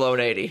 Never below an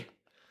 80.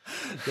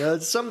 Yeah,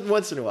 some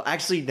once in a while.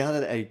 Actually, now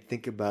that I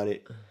think about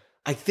it,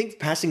 I think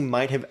passing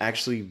might have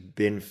actually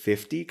been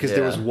 50 because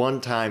there was one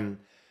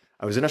time.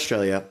 I was in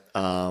Australia,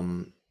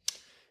 and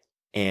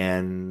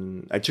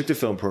I took the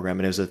film program,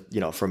 and it was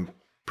from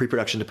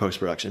pre-production to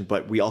post-production.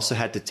 But we also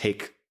had to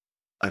take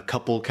a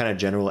couple kind of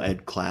general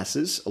ed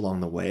classes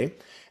along the way,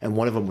 and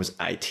one of them was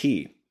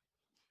IT.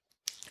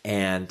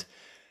 And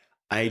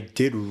I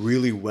did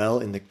really well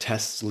in the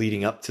tests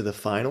leading up to the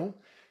final,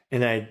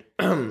 and I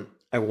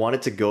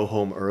wanted to go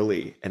home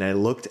early, and I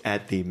looked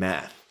at the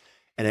math,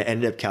 and I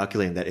ended up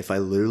calculating that if I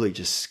literally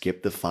just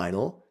skipped the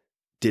final.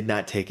 Did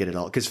not take it at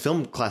all because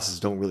film classes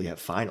don't really have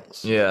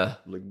finals. Yeah,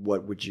 like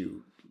what would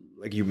you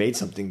like? You made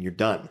something, you're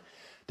done.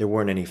 There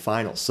weren't any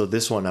finals, so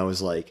this one I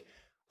was like,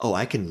 oh,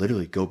 I can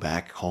literally go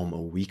back home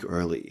a week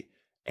early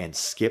and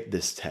skip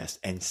this test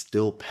and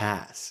still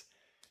pass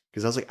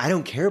because I was like, I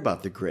don't care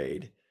about the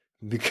grade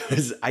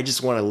because I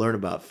just want to learn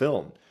about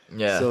film.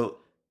 Yeah, so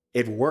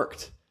it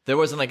worked. There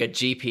wasn't like a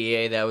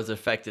GPA that was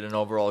affected an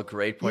overall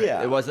grade point.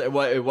 Yeah, it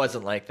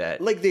wasn't like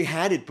that. Like they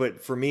had it,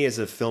 but for me as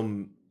a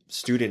film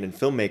student and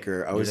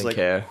filmmaker, I was like,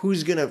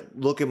 who's gonna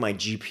look at my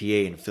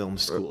GPA in film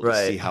school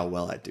to see how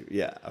well I do?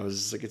 Yeah, I was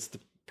just like, it's the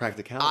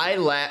practicality.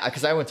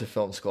 Because I went to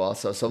film school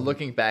also, so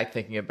looking back,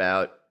 thinking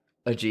about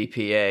a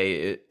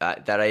GPA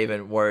that I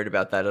even worried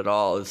about that at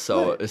all is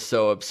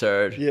so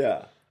absurd.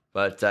 Yeah,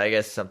 but I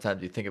guess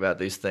sometimes you think about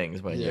these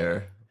things when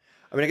you're.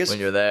 I mean, I guess when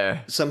you're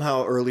there.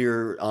 Somehow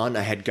earlier on,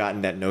 I had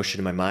gotten that notion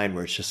in my mind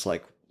where it's just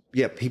like,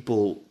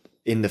 people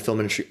in the film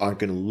industry aren't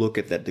going to look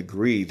at that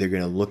degree. They're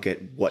going to look at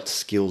what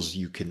skills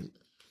you can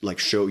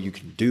show you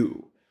can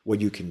do,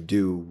 what you can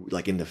do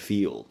like in the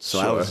field. So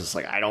I was just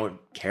like, I don't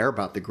care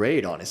about the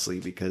grade, honestly,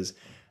 because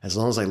as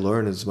long as I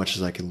learn as much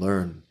as I can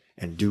learn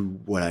and do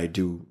what I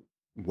do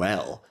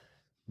well,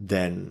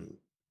 then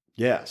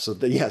So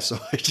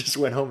I just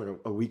went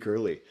home a week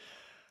early.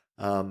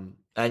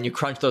 And you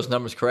crunched those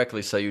numbers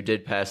correctly, so you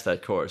did pass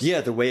that course. Yeah,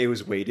 the way it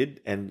was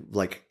weighted, and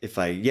like if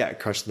I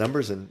crunched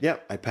numbers, and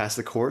I passed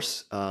the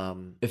course.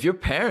 If your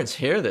parents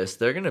hear this,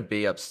 they're gonna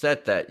be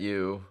upset that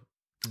you.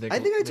 I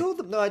think I told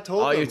them. No, I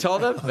told them. Oh, you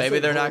told them? Maybe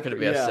they're not gonna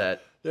be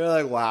upset. They're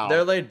like, wow.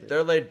 They're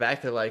laid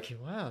back. They're like,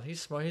 wow,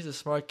 he's smart. He's a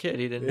smart kid.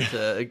 He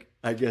didn't.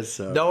 I guess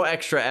so. No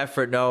extra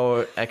effort,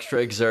 no extra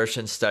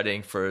exertion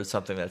studying for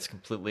something that's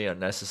completely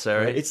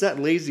unnecessary. Right. It's not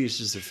lazy. It's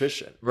just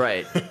efficient.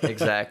 Right.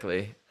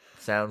 Exactly.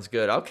 Sounds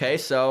good. Okay,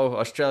 so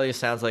Australia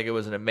sounds like it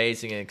was an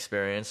amazing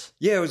experience.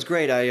 Yeah, it was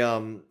great. I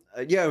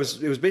Yeah, it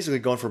was basically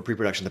going from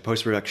pre-production to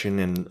post-production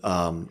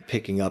and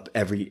picking up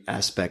every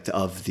aspect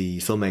of the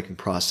filmmaking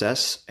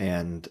process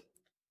and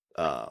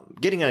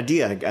getting an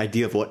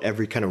idea of what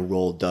every kind of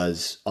role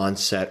does on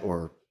set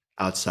or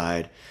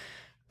outside.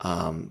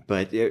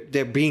 But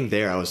they're being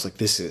there, I was like,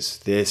 this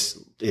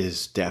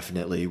is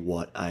definitely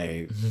what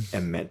I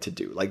am meant to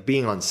do. Like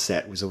being on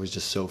set was always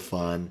just so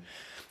fun.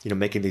 You know,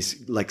 making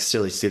these like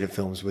silly student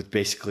films with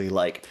basically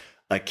like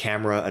a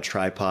camera, a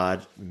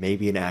tripod,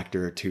 maybe an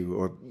actor or two,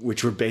 or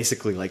which were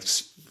basically like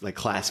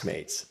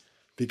classmates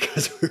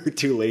because we were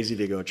too lazy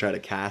to go try to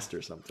cast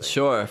or something.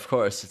 Sure, of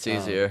course, it's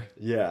easier.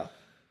 Yeah.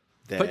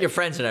 Put your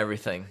friends in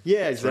everything.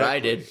 Yeah, exactly. That's what I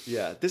did.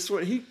 Yeah, this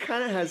one he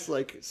kind of has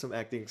like some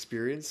acting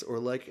experience, or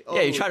like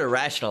yeah, you try to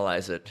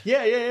rationalize it.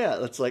 Yeah.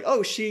 It's like,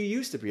 oh, she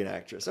used to be an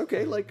actress.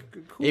 Okay, like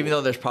cool. Even though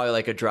there's probably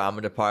like a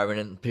drama department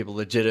and people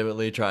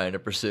legitimately trying to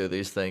pursue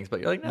these things, but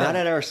you're like, no. Not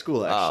at our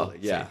school actually. Oh,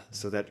 yeah, see.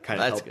 So that kind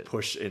of helped good.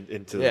 Push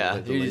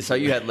into so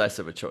you had less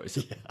of a choice.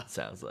 It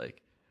sounds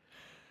like.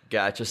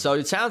 Gotcha. So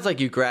it sounds like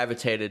you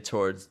gravitated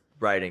towards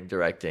writing,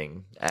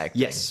 directing,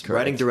 acting. Yes, correct?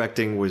 Writing,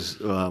 directing was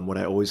what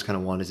I always kind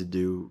of wanted to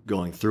do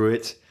going through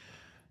it.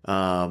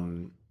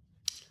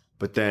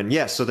 But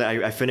then, so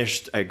that I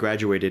finished, I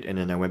graduated, and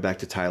then I went back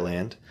to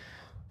Thailand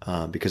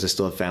because I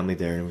still have family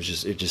there, and it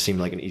just seemed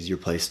like an easier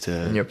place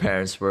to. And your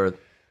parents were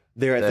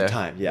there at the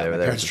time. Yeah, my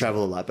parents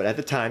travel a lot, but at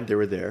the time they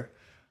were there.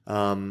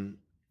 And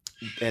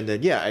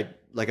then,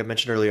 like I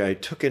mentioned earlier, I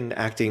took an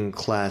acting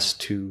class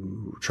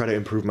to try to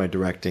improve my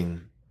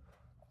directing,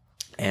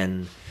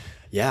 and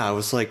I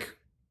was like,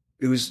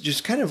 it was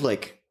just kind of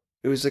like.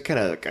 It was a kind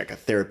of like a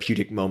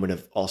therapeutic moment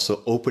of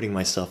also opening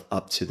myself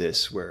up to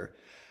this, where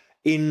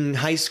in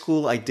high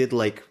school I did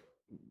like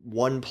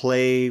one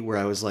play where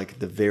I was like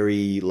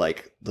the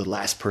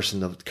last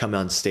person to come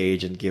on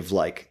stage and give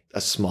like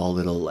a small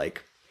little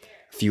like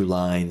few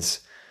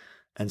lines.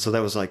 And so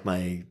that was like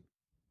my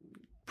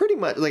pretty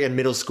much like in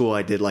middle school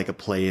I did like a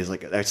play is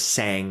like I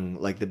sang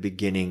like the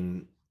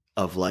beginning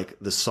of like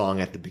the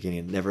song at the beginning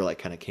and never like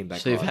kind of came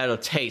back. So you've had a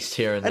taste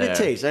here and there. I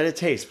had a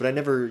taste, but I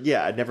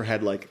never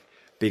had like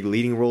big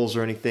leading roles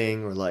or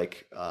anything, or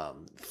like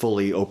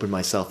fully open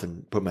myself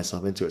and put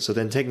myself into it. So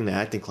then taking the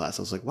acting class,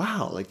 I was like,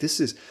 wow, like this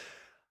is,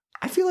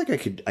 I feel like I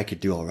could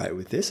do all right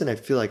with this. And I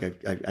feel like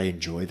I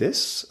enjoy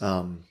this.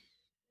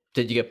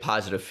 Did you get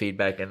positive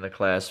feedback in the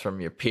class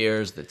from your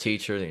peers, the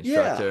teacher, the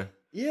instructor?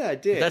 Yeah, I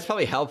did. That's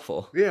probably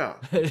helpful. Yeah.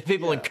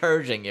 People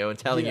encouraging you and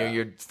telling you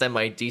you're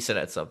semi-decent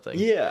at something.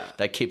 Yeah.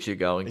 That keeps you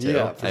going too,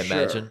 I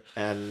imagine.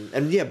 And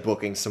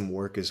booking some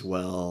work as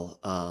well.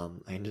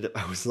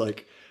 I was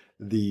like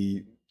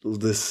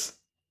this,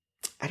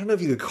 I don't know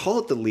if you could call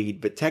it the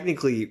lead, but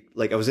technically,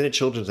 like I was in a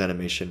children's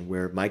animation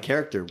where my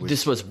character was.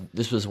 This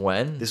was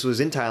when? This was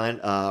in Thailand,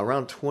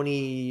 around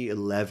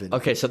 2011.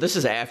 Okay, so this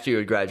is after you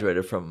had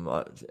graduated from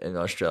in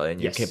Australia,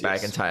 and you came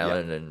back in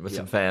Thailand and with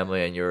some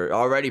family, and you're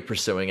already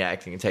pursuing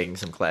acting and taking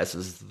some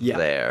classes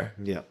there.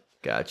 Yeah,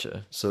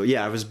 gotcha. So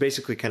I was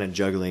basically kind of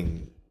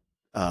juggling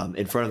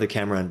in front of the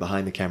camera and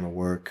behind the camera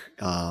work.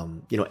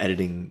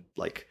 Editing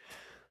like.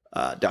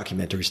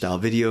 Documentary style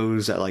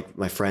videos that like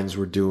my friends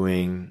were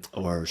doing,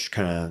 or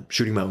kind of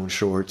shooting my own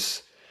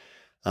shorts.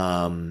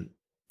 And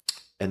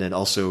then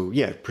also,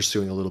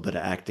 pursuing a little bit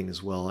of acting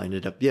as well. I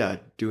ended up,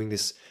 doing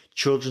this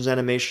children's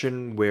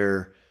animation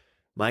where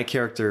my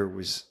character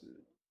was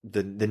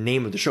the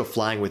name of the show,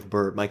 Flying with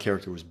Bird. My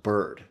character was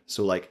Bird.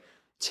 So like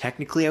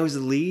technically I was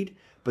the lead,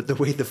 but the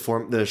way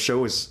the show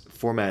was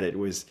formatted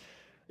was,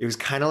 it was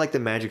kind of like the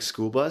Magic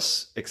School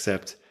Bus,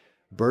 except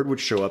Bird would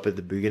show up at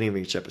the beginning of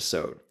each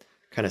episode,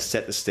 kind of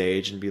set the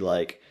stage and be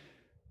like,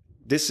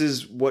 this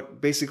is what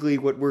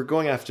we're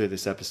going after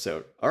this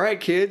episode. All right,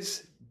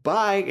 kids,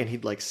 bye. And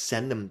he'd like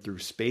send them through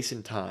space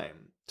and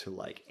time to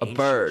like a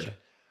bird.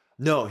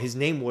 No, his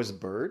name was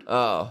Bird.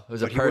 Oh, it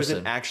was a person. He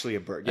wasn't actually a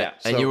bird. Yeah.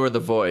 And you were the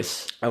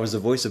voice. I was the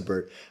voice of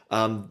Bird.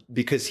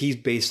 Because he's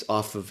based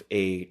off of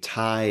a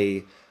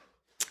Thai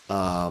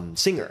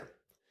singer.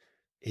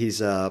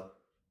 He's I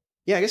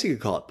guess you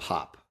could call it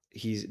pop.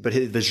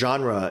 The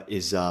genre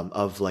is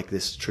of like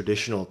this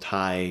traditional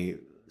Thai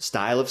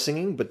style of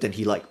singing, but then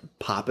he like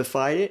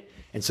popified it,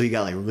 and so he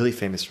got like really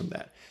famous from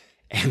that.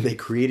 And they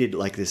created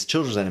like this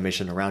children's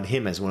animation around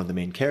him as one of the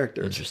main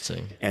characters.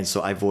 Interesting. And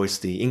so I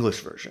voiced the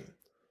English version.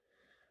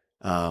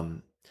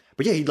 But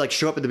he'd like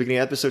show up at the beginning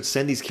of the episode,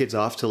 send these kids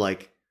off to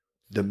like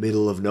the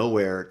middle of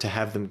nowhere to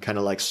have them kind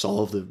of like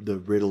solve the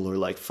riddle, or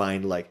like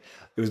find like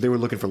they were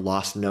looking for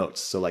lost notes,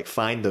 so like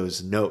find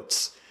those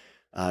notes.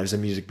 It was a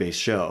music-based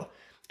show.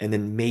 And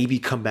then maybe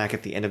come back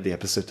at the end of the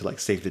episode to like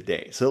save the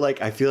day. So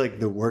like I feel like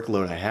the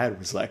workload I had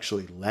was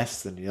actually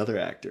less than the other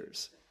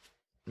actors.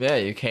 Yeah,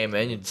 you came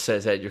in, you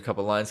said your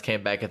couple lines,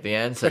 came back at the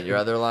end, said your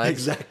other lines.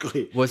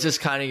 Exactly. Was this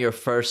kind of your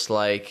first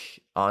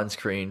like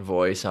on-screen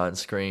voice,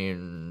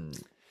 on-screen?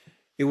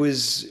 It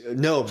was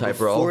type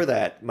before role?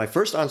 That. My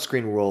first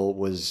on-screen role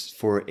was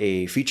for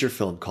a feature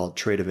film called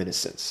Trade of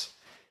Innocence,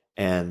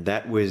 and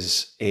that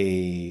was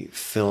a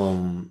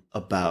film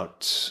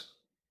about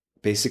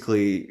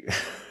basically.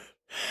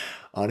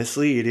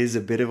 honestly, it is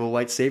a bit of a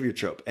white savior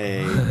trope.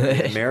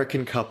 An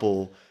American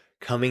couple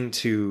coming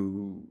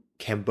to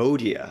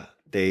Cambodia.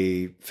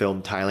 They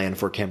filmed Thailand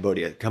for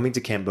Cambodia. Coming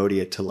to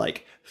Cambodia to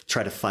like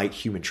try to fight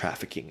human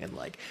trafficking and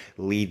like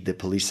lead the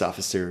police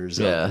officers,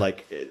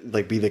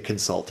 like be the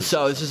consultant.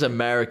 So this is an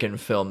American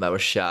film that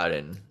was shot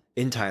in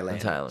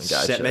Thailand.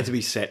 Gotcha. Meant to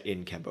be set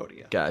in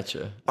Cambodia.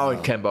 Gotcha. Oh,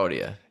 in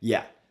Cambodia.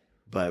 Yeah.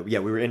 But yeah,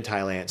 we were in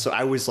Thailand. So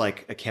I was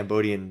like a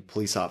Cambodian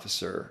police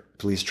officer,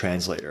 police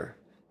translator.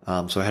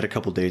 So I had a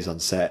couple days on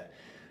set,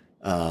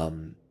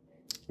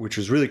 which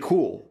was really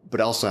cool.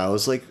 But also I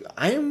was like,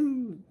 I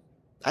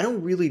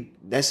don't really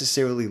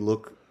necessarily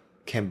look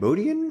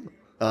Cambodian.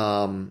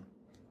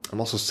 I'm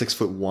also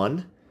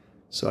 6'1",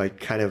 so I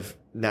kind of,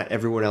 not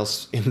everyone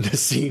else in the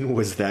scene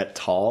was that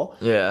tall.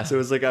 Yeah. So it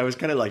was like I was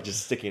kind of like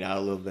just sticking out a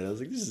little bit. I was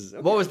like, this is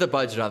okay. What was the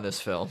budget on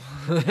this film?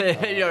 You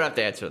don't have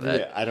to answer that.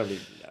 Yeah, I don't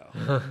even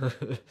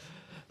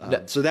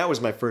know. So that was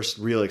my first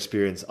real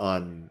experience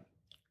on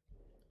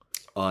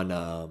like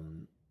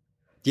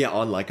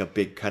a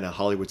big kind of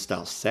Hollywood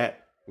style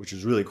set, which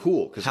was really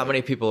cool. How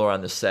many people were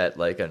on the set,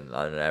 like on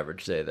an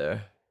average day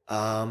there?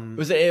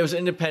 It was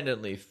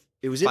independently.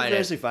 It was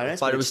independently financed,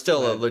 but it was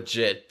still a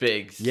legit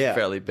big,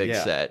 fairly big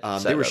set.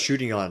 They were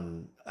shooting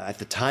on, at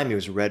the time it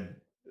was Red.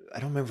 I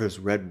don't remember if it was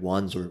Red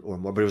 1s or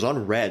more, but it was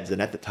on Reds,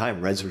 and at the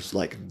time Reds was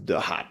like the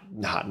hot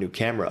new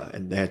camera,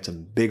 and they had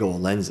some big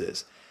old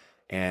lenses,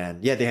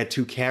 and yeah, they had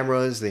 2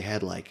 cameras. They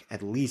had like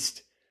at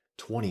least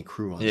 20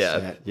 crew on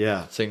set.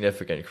 Yeah,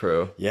 significant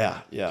crew.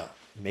 Yeah.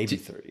 Maybe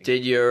 30.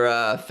 Did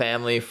your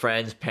family,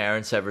 friends,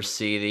 parents ever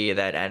see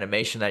that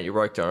animation that you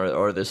worked on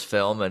or this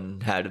film,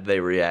 and how did they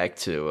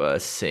react to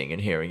seeing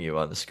and hearing you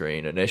on the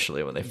screen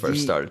initially when they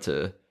first started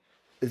to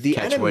the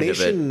catch wind of it?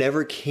 The animation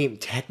never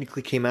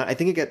technically came out. I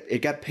think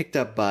it got picked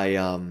up by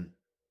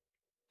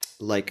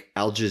like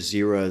Al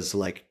Jazeera's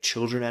like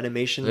children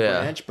animation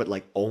branch, but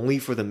like only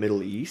for the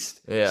Middle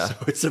East. Yeah. So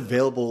it's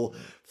available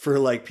for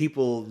like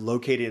people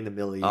located in the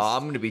Middle East. Oh,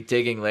 I'm going to be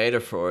digging later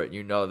for it.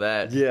 You know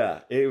that. Yeah,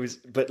 it was,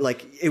 but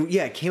like,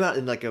 it came out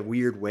in like a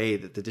weird way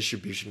that the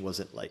distribution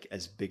wasn't like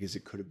as big as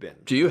it could have been.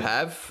 Do you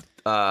have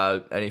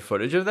any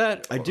footage of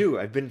that? I do.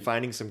 I've been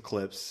finding some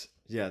clips.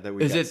 Yeah, that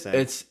we got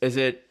sent. Is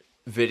it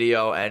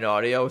video and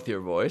audio with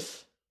your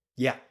voice?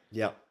 Yeah.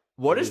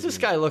 What does this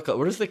guy look like?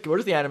 What does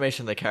the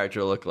animation of the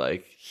character look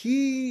like?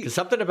 Because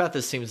something about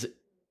this seems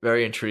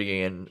very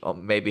intriguing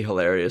and maybe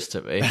hilarious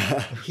to me.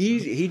 He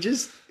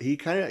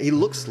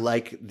looks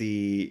like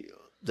the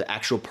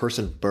actual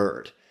person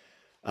bird.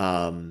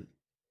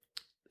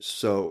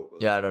 So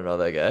yeah, I don't know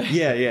that guy.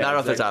 Yeah. Not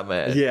off the top of my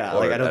head. Yeah,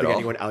 like I don't think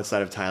anyone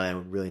outside of Thailand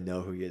would really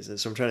know who he is. And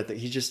so I'm trying to think.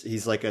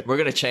 He's like a. We're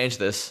gonna change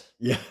this.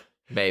 Yeah,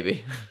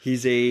 maybe.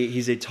 He's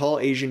a tall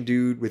Asian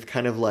dude with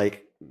kind of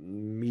like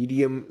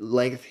medium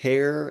length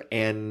hair,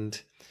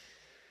 and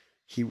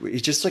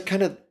he's just like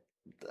kind of,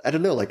 I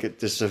don't know, like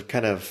just a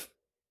kind of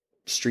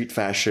street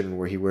fashion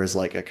where he wears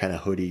like a kind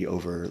of hoodie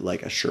over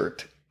like a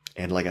shirt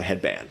and like a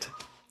headband.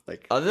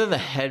 Like, other than the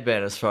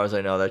headband, as far as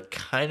I know, that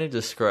kind of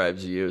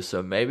describes you.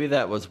 So maybe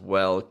that was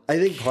well. I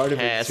think part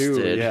casted. of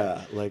it too.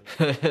 Yeah, like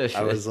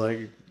I was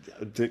like,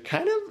 I'm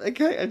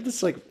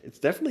just like, it's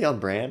definitely on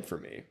brand for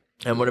me.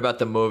 And what about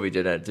the movie?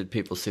 Did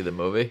people see the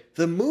movie?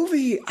 The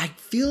movie, I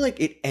feel like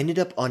it ended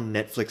up on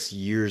Netflix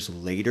years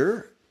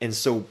later. And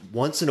so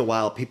once in a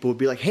while, people would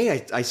be like,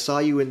 hey, I saw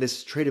you in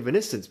this Trade of an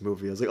Instance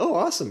movie. I was like, oh,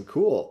 awesome,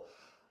 cool.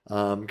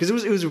 Because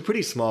it was a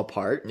pretty small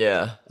part.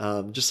 Yeah.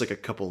 Just like a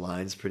couple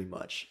lines, pretty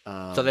much.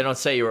 So they don't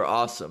say you were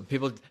awesome.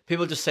 People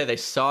just say they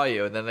saw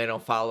you, and then they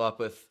don't follow up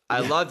with, I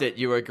loved it,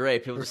 you were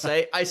great. People just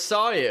say, I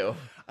saw you.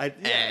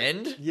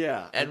 And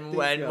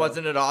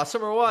wasn't it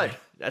awesome or what?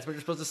 That's what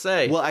you're supposed to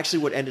say. Well, actually,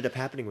 what ended up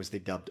happening was they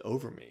dubbed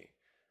over me.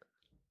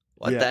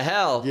 What the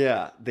hell?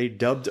 Yeah, they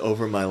dubbed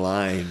over my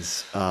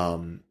lines.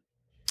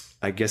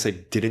 I guess I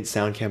didn't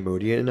sound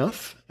Cambodian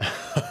enough.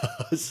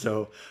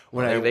 So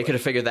when they could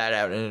have figured that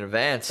out in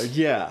advance.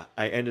 Yeah,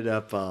 I ended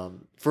up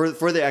for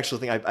the actual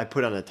thing, I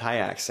put on a Thai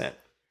accent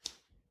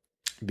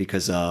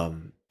because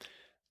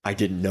I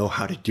didn't know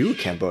how to do a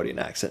Cambodian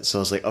accent. So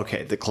I was like,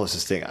 okay, the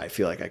closest thing I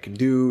feel like I can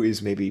do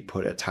is maybe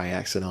put a Thai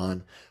accent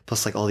on.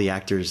 Plus, like all the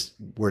actors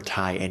were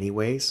Thai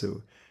anyway.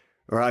 So,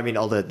 or I mean,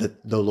 all the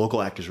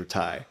local actors were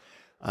Thai.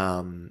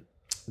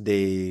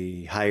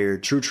 They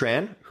hired True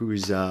Tran,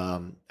 who's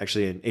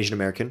actually an Asian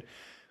American,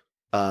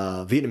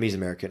 Vietnamese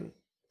American,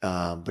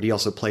 but he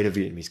also played a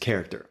Vietnamese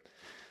character.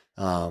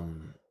 I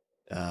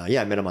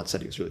met him on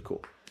set. He was really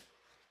cool.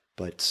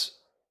 But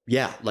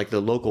yeah, like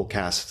the local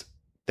cast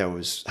that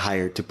was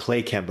hired to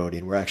play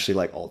Cambodian were actually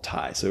like all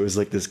Thai. So it was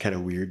like this kind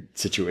of weird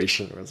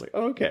situation where I was like,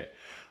 oh, okay.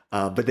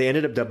 But they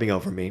ended up dubbing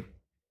over me.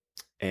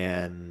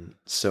 And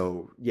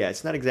so, yeah,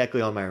 it's not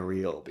exactly on my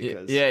reel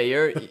because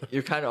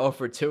you're kind of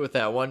over 2 with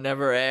that. One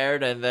never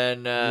aired, and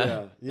then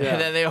and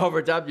then they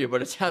overdubbed you.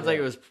 But it sounds like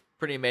it was a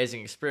pretty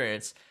amazing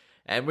experience.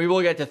 And we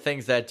will get to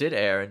things that did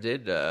air and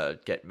did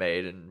get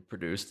made and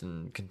produced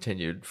and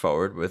continued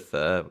forward with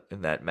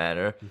in that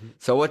manner. Mm-hmm.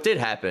 So what did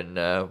happen?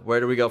 Where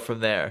do we go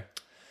from there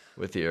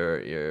with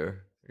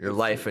your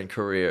life and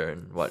career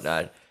and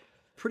whatnot?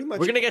 pretty much.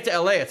 We're gonna get to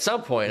LA at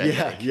some point. I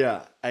think.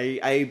 Yeah.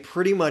 I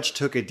pretty much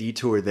took a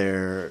detour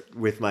there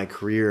with my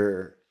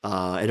career,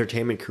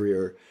 entertainment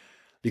career,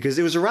 because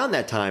it was around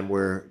that time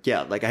where,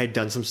 like I had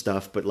done some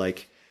stuff, but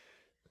like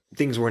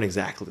things weren't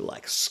exactly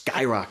like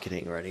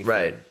skyrocketing or anything.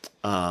 Right.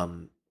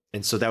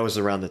 And so that was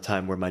around the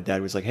time where my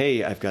dad was like,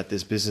 "Hey, I've got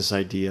this business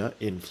idea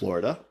in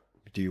Florida.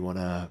 Do you want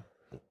to?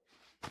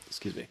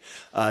 Excuse me.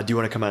 Do you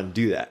want to come out and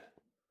do that?"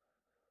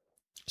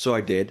 So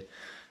I did.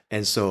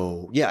 And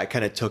so, I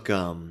kind of took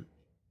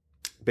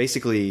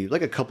basically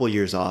like a couple of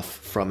years off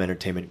from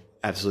entertainment.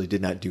 Absolutely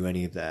did not do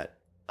any of that.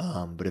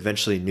 But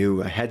eventually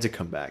knew I had to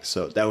come back.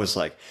 So that was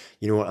like,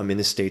 you know what? I'm in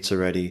the States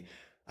already.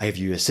 I have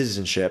U.S.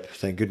 citizenship.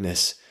 Thank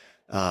goodness.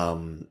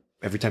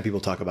 Every time people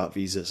talk about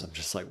visas, I'm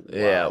just like,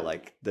 wow,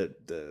 like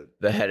the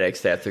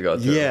headaches they have to go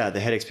through. Yeah, the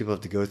headaches people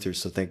have to go through.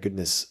 So thank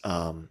goodness.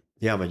 I'm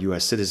a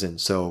U.S. citizen.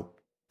 So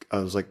I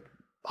was like,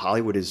 I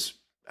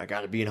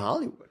got to be in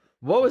Hollywood.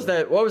 What was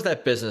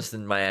that business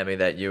in Miami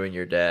that you and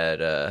your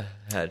dad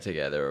had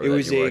together? Or it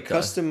was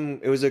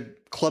it was a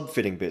club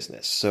fitting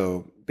business.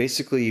 So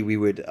basically we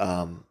would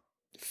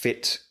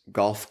fit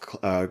golf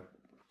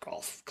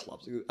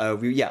clubs. We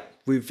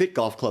would fit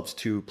golf clubs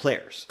to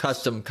players.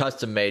 Custom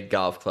made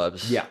golf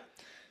clubs. Yeah.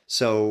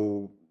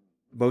 So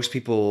most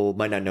people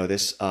might not know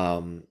this.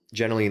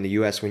 Generally in the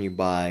US, when you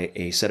buy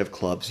a set of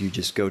clubs, you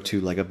just go to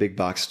like a big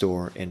box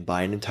store and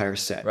buy an entire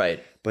set.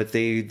 Right. But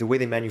the way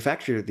they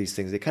manufacture these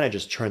things, they kind of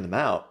just churn them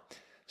out.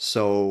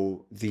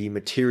 So the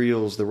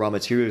raw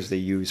materials they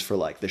use for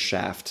like the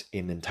shaft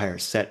in the entire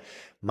set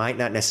might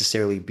not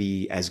necessarily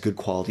be as good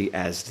quality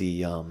as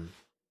the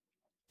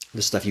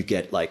stuff you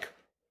get like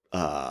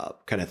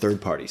kind of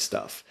third party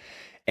stuff.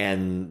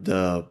 And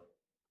the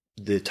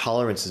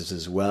tolerances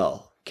as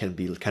well can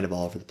be kind of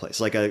all over the place.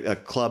 Like a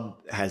club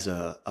has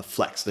a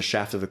flex. The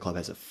shaft of the club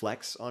has a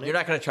flex on it. You're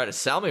not going to try to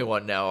sell me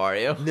one now, are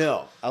you?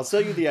 No, I'll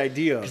sell you the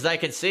idea. Because I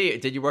can see.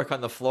 Did you work on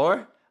the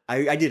floor?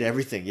 I did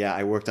everything. Yeah,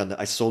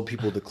 I sold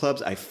people the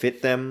clubs. I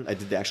fit them. I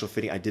did the actual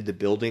fitting. I did the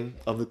building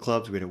of the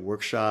clubs. We had a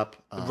workshop.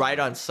 Right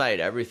on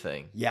site,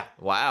 everything. Yeah.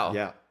 Wow.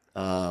 Yeah.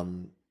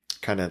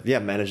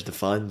 Managed the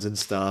funds and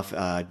stuff.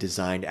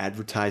 Designed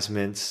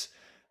advertisements.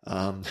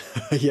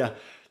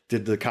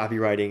 Did the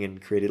copywriting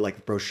and created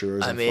like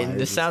brochures. I mean,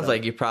 this sounds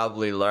like you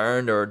probably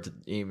learned or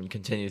even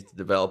continued to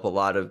develop a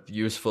lot of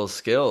useful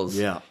skills.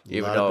 Yeah.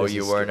 Even though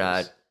you were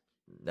not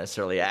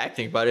necessarily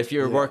acting. But if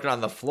you're working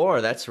on the floor,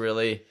 that's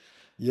really,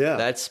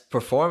 that's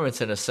performance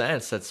in a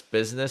sense. That's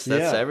business.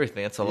 That's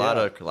everything. That's a lot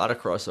of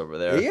crossover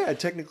there. Yeah,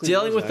 technically.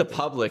 Dealing with the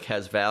public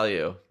has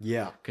value.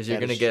 Yeah. Because you're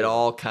going to get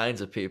all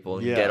kinds of people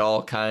and you get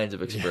all kinds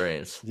of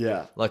experience.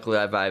 Yeah. Luckily,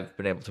 I've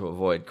been able to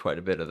avoid quite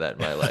a bit of that in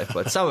my life.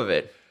 But some of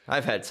it,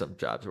 I've had some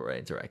jobs where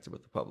I interacted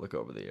with the public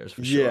over the years,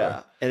 for sure.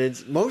 Yeah, and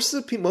it's most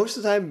of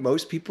the time,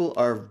 most people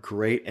are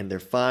great and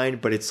they're fine,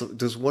 but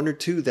there's one or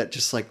two that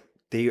just like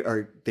they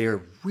are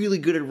really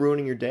good at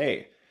ruining your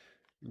day,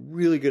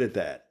 really good at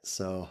that.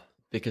 So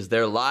because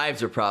their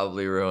lives are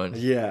probably ruined,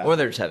 or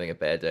they're just having a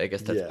bad day. I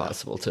guess that's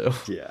possible too.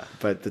 Yeah,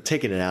 but the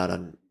taking it out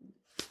on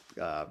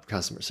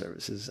customer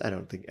service is, I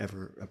don't think,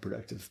 ever a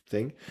productive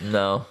thing.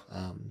 No.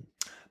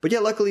 But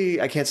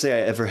luckily, I can't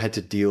say I ever had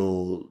to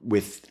deal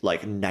with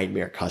like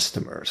nightmare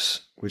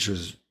customers, which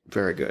was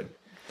very good.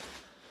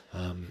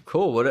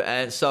 Cool.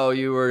 And so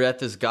you were at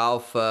this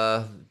golf,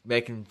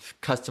 making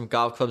custom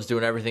golf clubs,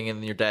 doing everything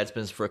in your dad's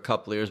business for a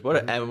couple of years.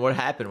 What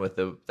happened with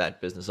that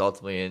business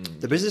ultimately? And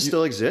the business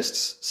still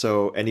exists.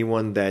 So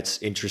anyone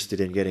that's interested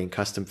in getting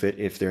custom fit,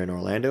 if they're in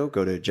Orlando,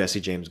 go to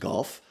Jesse James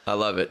Golf. I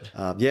love it.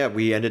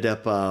 We ended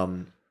up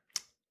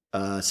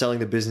selling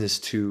the business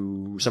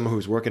to someone who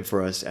was working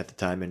for us at the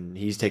time, and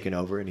he's taken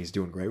over and he's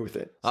doing great with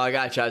it. Oh, I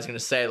gotcha. I was going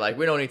to say, like,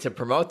 we don't need to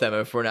promote them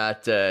if we're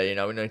not, we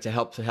don't need to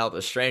help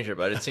a stranger,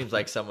 but it seems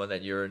like someone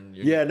that you're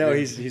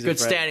he's good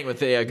standing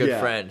with a good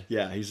friend.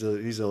 Yeah, he's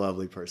a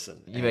lovely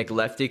person. You make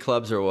lefty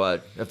clubs or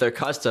what? If they're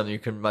custom,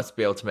 must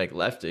be able to make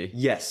lefty.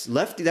 Yes,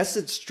 lefty. That's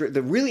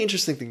the really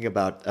interesting thing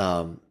about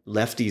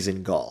lefties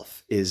in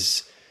golf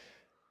is,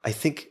 I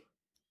think,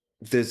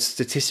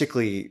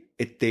 statistically,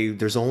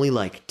 there's only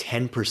like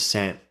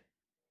 10%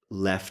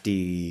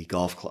 lefty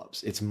golf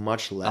clubs. It's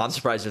much less. I'm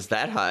surprised it's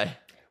that high.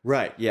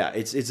 Right. Yeah.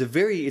 It's a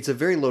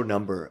very low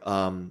number.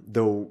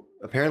 Though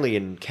apparently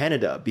in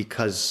Canada,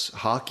 because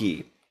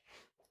hockey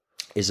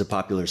is a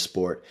popular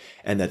sport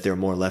and that there are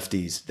more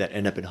lefties that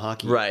end up in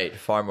hockey. Right.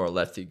 Far more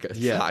lefty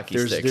hockey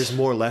sticks. There's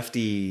more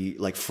lefty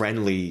like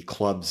friendly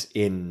clubs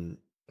in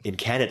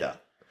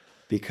Canada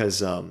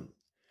because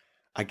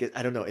I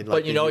don't know.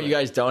 But you know what you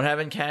guys don't have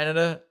in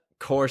Canada?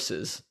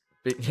 Courses.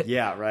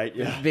 Yeah, right.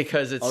 Yeah,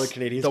 because all the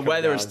Canadians. The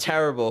weather is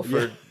terrible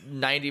for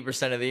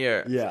 90% of the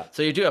year. Yeah,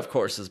 so you do have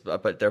courses,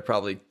 but they're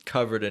probably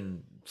covered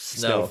in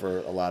snow for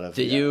a lot of.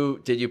 Did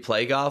you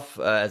play golf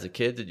as a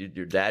kid? Did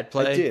your dad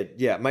play? I did.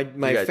 Yeah, my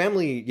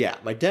family. Yeah,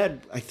 my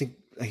dad. I think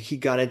he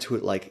got into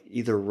it like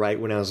either right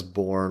when I was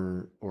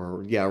born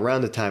or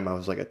around the time I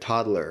was like a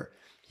toddler.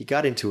 He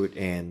got into it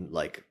and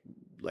like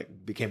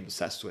became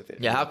obsessed with it.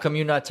 Yeah, how come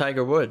you're not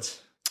Tiger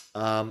Woods?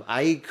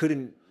 I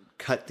couldn't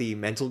cut the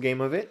mental game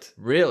of it.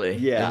 Really?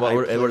 Yeah.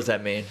 And what does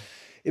that mean?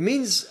 It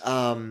means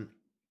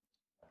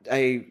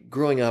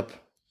growing up,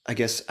 I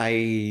guess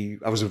I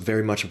was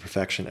very much a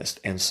perfectionist.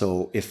 And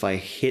so if I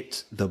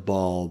hit the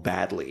ball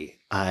badly,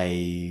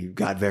 I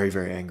got very,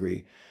 very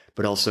angry.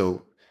 But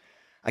also,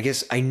 I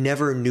guess I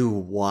never knew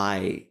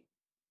why,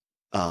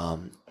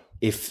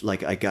 if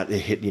like I got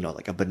hit, you know,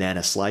 like a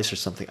banana slice or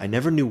something, I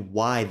never knew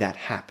why that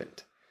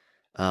happened.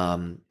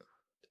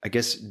 I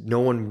guess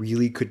no one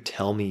really could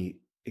tell me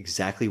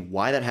exactly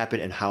why that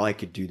happened and how I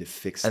could do to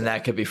fix it. And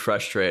that could be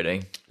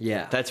frustrating.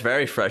 Yeah. That's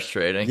very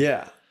frustrating.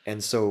 Yeah.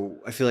 And so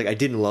I feel like I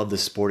didn't love the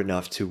sport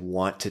enough to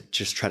want to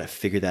just try to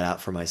figure that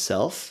out for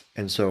myself.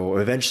 And so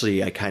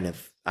eventually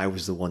I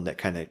was the one that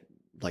kind of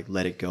like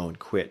let it go and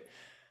quit.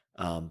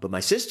 But my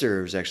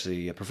sister was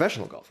actually a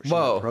professional golfer. She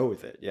was a pro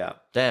with it. Yeah.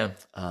 Damn.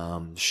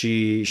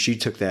 She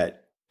took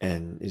that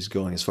and is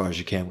going as far as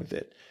she can with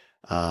it.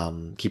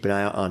 Keep an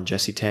eye out on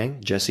Jesse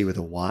Tang, Jesse with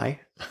a Y.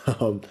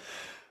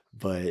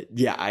 But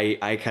yeah,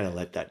 I kind of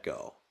let that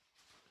go.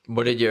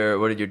 What did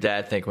your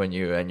dad think and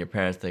your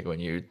parents think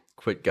when you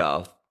quit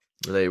golf?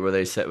 Were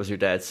they sad? Was your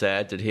dad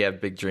sad? Did he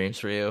have big dreams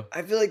for you?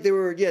 I feel like they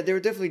were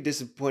definitely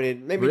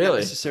disappointed. Maybe not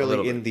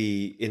necessarily in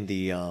the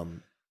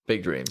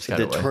big dreams,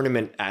 the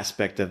tournament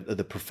aspect of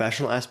the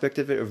professional aspect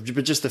of it,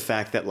 but just the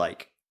fact that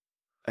like,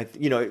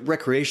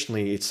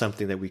 recreationally, it's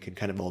something that we can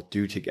kind of all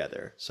do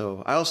together.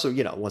 So I also,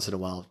 once in a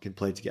while can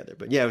play together.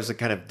 But yeah, it was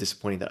kind of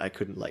disappointing that I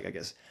couldn't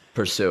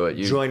pursue it.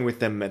 Join with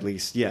them at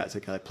least. Yeah,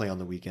 to kind of play on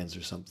the weekends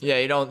or something. Yeah,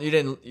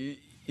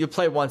 you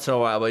play once in a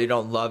while, but you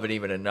don't love it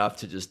even enough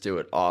to just do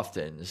it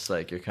often. It's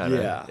like you're kind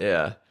of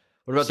yeah.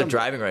 What about the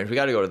driving range? We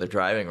got to go to the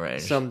driving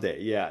range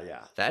someday.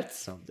 Yeah.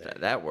 Someday.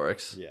 That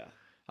works. Yeah.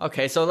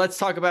 Okay, so let's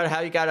talk about how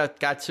you got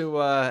to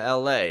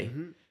LA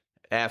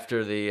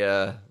after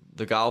the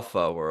golf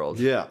world.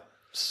 Yeah.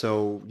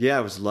 So yeah,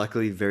 I was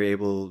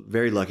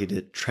very lucky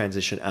to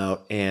transition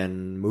out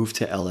and move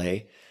to LA,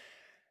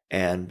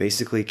 and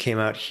basically came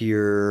out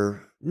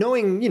here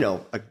knowing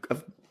a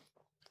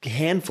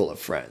handful of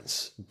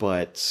friends,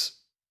 but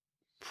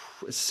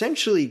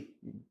essentially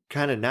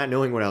kind of not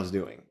knowing what I was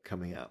doing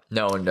coming out.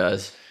 No one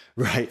does.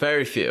 Right.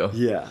 Very few.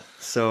 Yeah.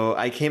 So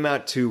I came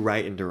out to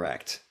write and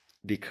direct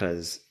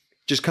because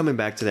just coming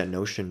back to that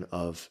notion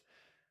of,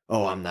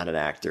 oh, I'm not an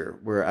actor,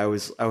 where I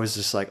was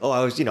just like, oh,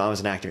 I was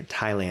an actor in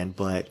Thailand,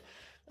 but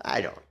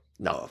I don't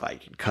know if I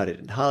can cut it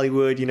in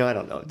Hollywood. I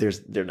don't know.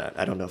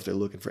 I don't know if they're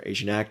looking for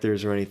Asian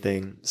actors or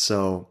anything.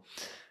 So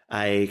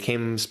I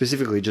came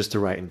specifically just to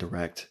write and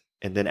direct.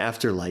 And then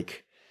after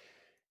like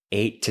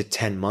 8 to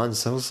 10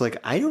 months, I was like,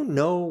 I don't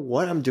know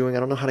what I'm doing. I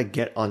don't know how to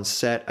get on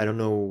set. I don't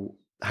know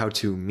how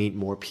to meet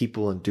more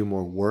people and do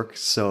more work.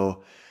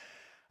 So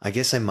I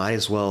guess I might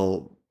as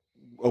well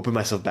open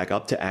myself back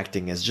up to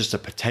acting as just a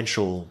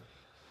potential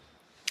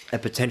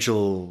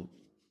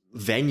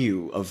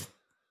venue of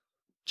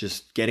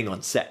just getting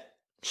on set.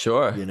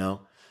 Sure.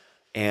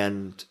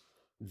 And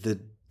the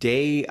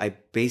day I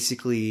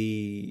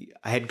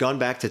had gone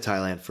back to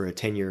Thailand for a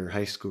 10-year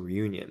high school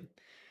reunion.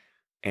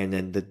 And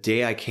then the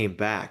day I came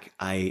back,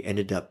 I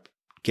ended up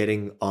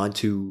getting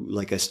onto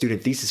like a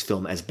student thesis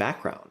film as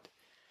background.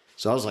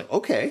 So I was like,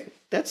 okay,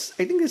 I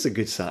think that's a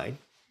good sign.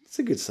 It's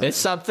a good sign. It's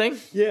something.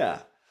 Yeah.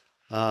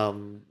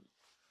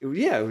 It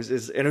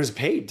was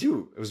paid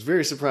too. It was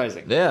very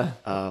surprising. Yeah.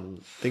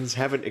 Things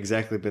haven't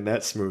exactly been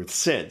that smooth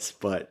since,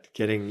 but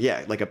getting,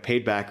 like a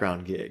paid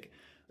background gig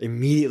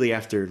immediately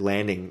after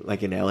landing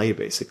like in LA,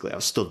 basically, I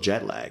was still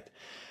jet lagged.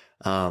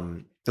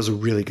 That was a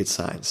really good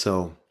sign.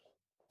 So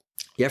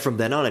yeah, from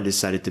then on, I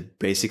decided to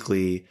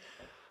basically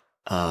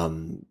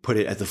put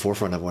it at the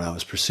forefront of what I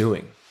was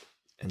pursuing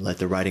and let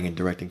the writing and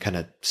directing kind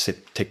of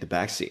take the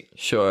backseat.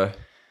 Sure.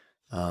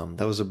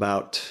 That was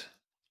about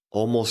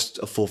almost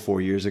a full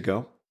 4 years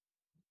ago.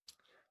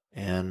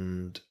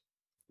 And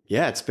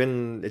yeah, it's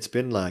been a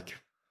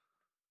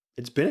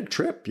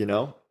trip,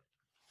 I'm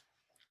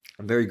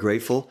very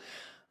grateful.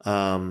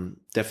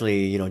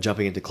 Definitely,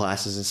 jumping into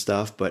classes and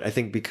stuff, but I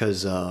think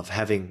because of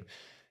having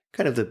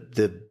kind of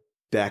the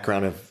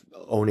background of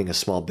owning a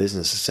small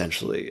business,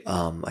 essentially,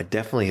 I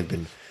definitely have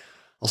been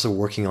also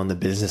working on the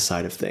business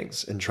side of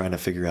things and trying to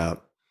figure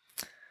out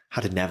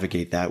how to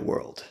navigate that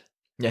world.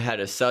 You had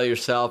to sell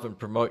yourself and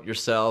promote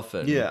yourself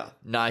and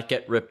not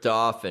get ripped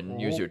off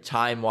and use your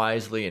time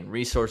wisely and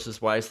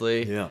resources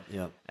wisely.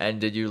 Yeah. And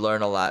did you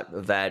learn a lot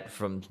of that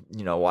from,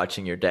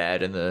 watching your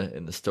dad in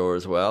the store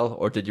as well?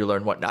 Or did you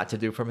learn what not to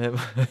do from him?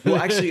 Well,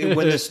 actually,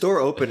 when the store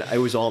opened, it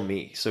was all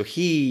me. So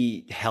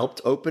he helped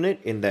open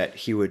it in that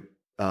he would,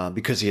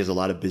 because he has a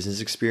lot of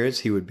business experience,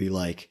 he would be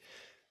like,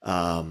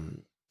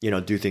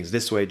 do things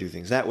this way, do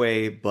things that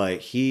way.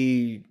 But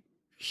he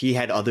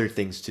had other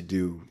things to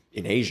do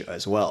in Asia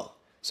as well.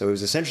 So it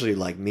was essentially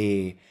like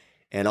me,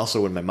 and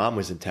also when my mom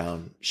was in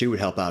town, she would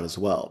help out as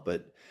well. But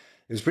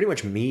it was pretty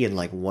much me and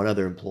like one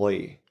other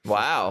employee.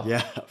 Wow.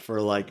 Yeah,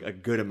 for like a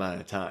good amount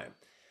of time.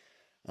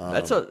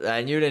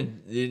 And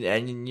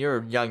you're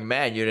a young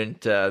man. You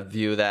didn't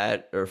view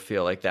that or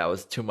feel like that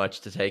was too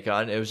much to take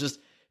on. It was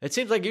it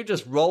seems like you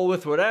just roll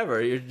with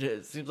whatever.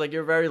 It seems like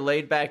you're a very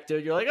laid back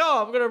dude. You're like,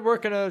 oh, I'm gonna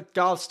work in a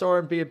golf store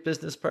and be a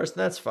business person.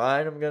 That's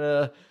fine. I'm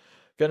gonna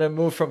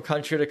move from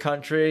country to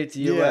country to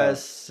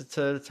U.S.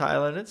 to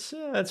Thailand.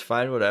 It's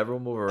fine. Whatever. We'll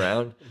move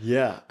around.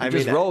 Yeah, I mean,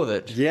 just roll with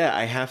it. Yeah,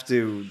 I have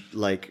to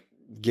like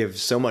give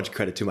so much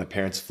credit to my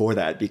parents for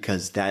that,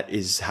 because that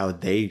is how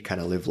they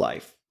kind of live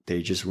life.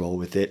 They just roll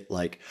with it.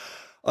 Like,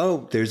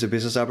 oh, there's a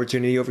business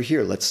opportunity over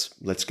here. Let's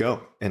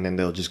go, and then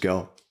they'll just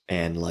go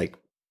and like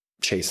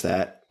chase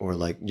that, or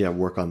like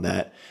work on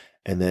that,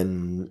 and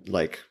then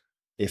like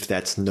if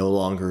that's no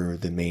longer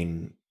the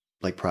main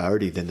like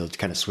priority, then they'll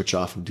kind of switch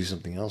off and do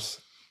something else.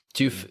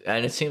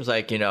 And it seems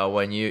like,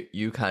 when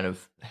you kind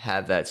of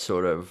have that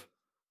sort of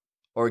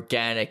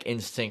organic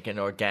instinct and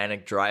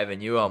organic drive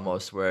in you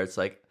almost, where it's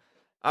like,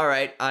 all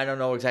right, I don't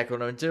know exactly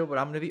what I'm going to do, but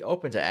I'm going to be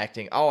open to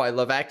acting. Oh, I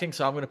love acting,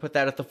 so I'm going to put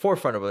that at the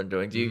forefront of what I'm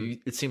doing.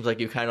 It seems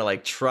like you kind of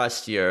like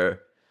trust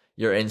your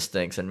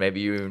instincts, and maybe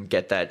you even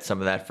get some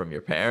of that from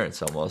your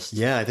parents almost.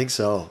 Yeah, I think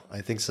so.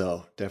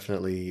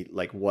 Definitely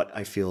like what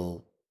I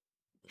feel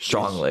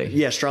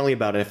strongly. Strongly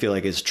about it. I feel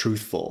like is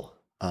truthful.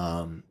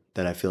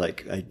 That I feel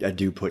like I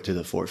do put to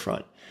the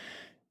forefront.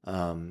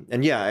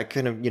 And yeah, I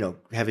kind of,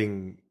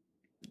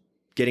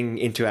 getting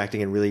into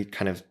acting and really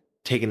kind of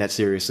taking that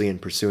seriously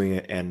and pursuing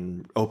it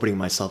and opening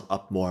myself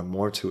up more and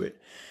more to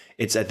it.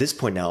 It's at this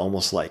point now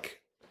almost like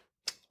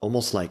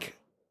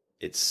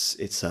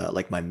it's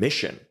like my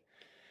mission,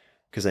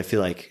 because I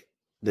feel like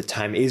the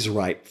time is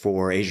right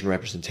for Asian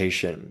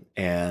representation.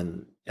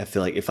 And I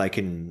feel like if I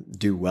can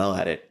do well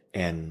at it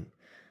and,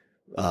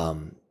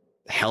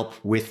 help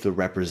with the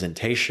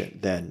representation,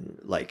 then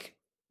like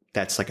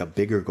that's like a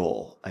bigger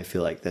goal. I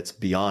feel like that's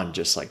beyond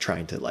just like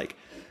trying to like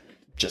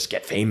just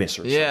get famous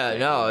or something.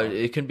 No,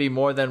 it can be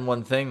more than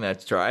one thing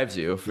that drives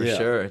you for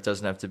sure. It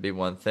doesn't have to be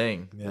one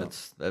thing. Yeah.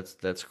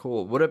 That's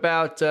cool. What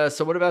about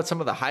what about some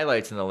of the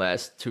highlights in the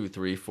last 2,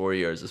 3, 4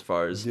 years as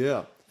far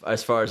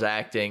as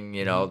acting,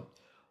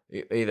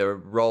 either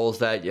roles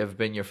that have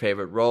been your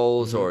favorite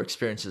roles, or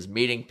experiences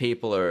meeting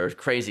people, or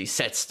crazy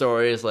set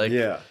stories, like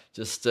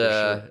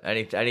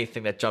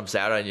anything that jumps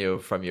out on you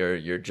from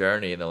your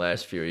journey in the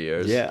last few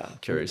years. Yeah, I'm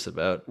curious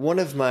about.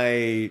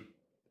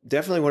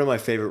 Definitely one of my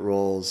favorite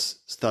roles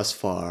thus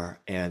far,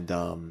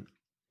 and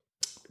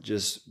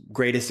just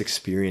greatest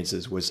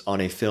experiences was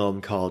on a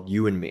film called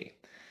You and Me.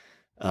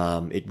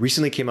 It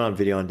recently came out on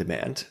video on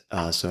demand,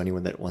 so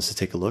anyone that wants to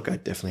take a look, I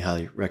definitely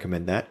highly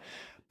recommend that.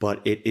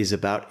 But it is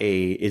about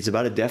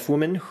a deaf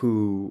woman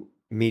who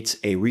meets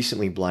a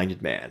recently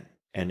blinded man,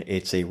 and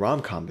it's a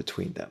rom-com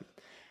between them.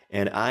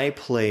 And I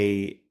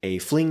play a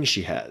fling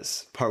she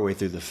has partway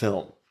through the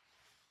film.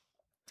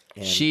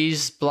 And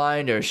she's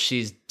blind or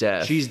she's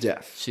deaf? She's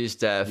deaf. She's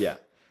deaf. Yeah.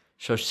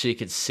 So she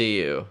could see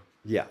you.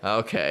 Yeah.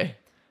 Okay.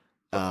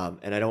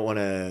 And I don't want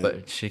to.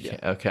 But she can.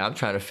 Yeah. Okay, I'm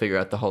trying to figure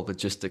out the whole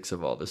logistics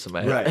of all this in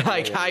my head.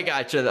 Right. I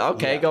got you.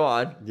 Okay, go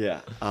on.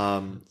 Yeah.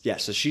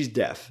 So she's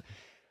deaf.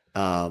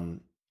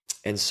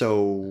 And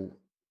so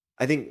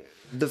I think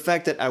the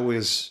fact that I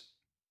was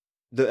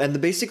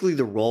basically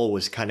the role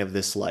was kind of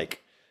this like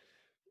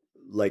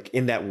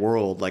in that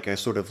world, like a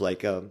sort of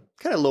like a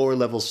kind of lower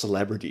level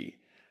celebrity,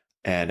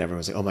 and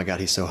everyone's like, oh my God,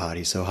 he's so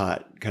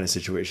hot kind of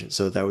situation.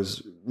 So that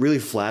was really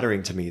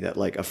flattering to me that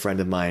like a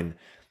friend of mine,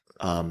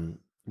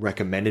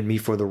 recommended me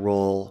for the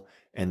role,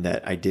 and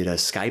that I did a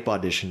Skype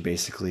audition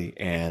basically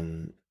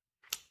and,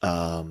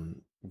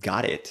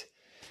 got it.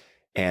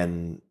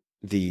 And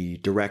the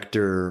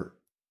director,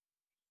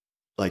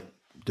 I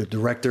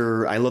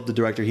love the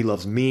director. He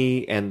loves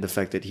me, and the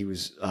fact that he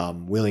was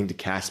willing to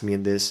cast me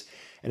in this,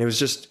 and it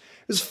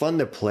was fun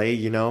to play.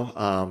 It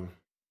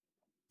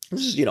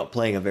was just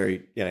playing a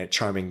very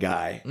charming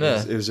guy.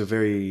 Yeah. It was a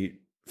very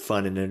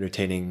fun and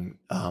entertaining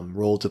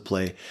role to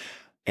play,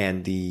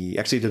 and the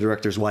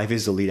director's wife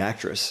is the lead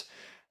actress,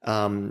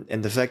 and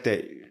the fact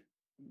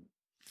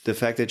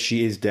that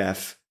she is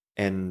deaf,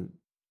 and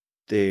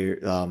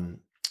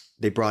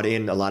they brought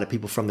in a lot of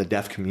people from the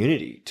deaf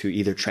community to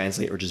either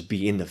translate or just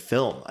be in the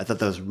film. I thought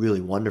that was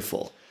really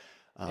wonderful.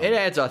 It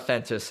adds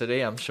authenticity,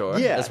 I'm sure,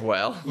 as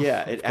well.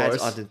 Yeah, it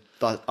adds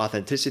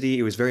authenticity.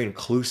 It was very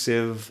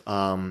inclusive.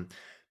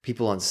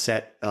 People on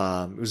set,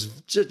 it was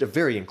just a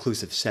very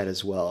inclusive set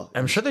as well.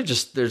 I'm sure there's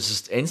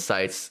just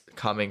insights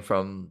coming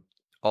from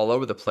all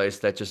over the place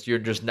that you're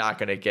just not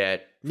going to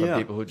get from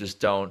people who just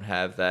don't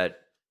have that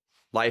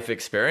life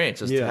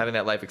experience. Having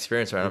that life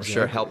experience, right? I'm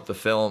sure helped the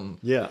film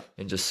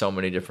in just so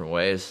many different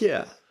ways.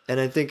 Yeah. And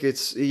I think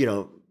it's,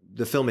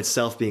 the film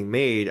itself being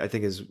made, I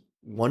think is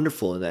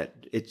wonderful in that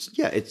it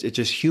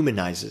just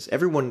humanizes.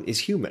 Everyone is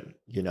human,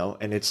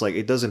 and it's like,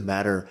 it doesn't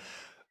matter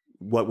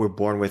what we're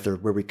born with or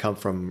where we come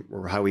from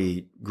or how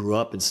we grew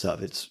up and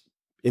stuff. It's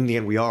in the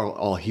end, we are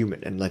all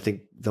human. And I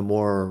think the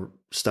more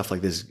stuff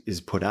like this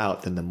is put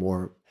out, then the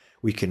more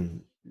we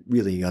can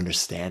really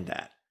understand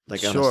that,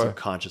 like on a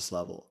subconscious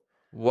level.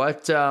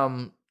 What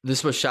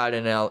this was shot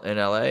in LA?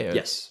 Or?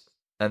 Yes.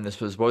 And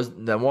this was, what was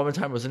that one more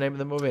time? Was the name of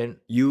the movie? And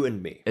You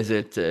and Me. is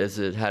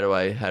it? How do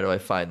I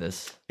find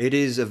this? It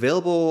is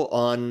available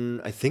on,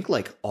 I think,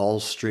 like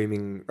all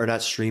streaming, or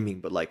not streaming,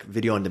 but like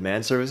video on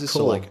demand services.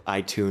 Cool. So like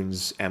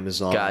iTunes,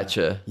 Amazon.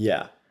 Gotcha.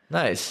 Yeah.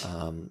 Nice.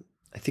 I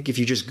think if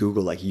you just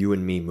Google like You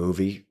and Me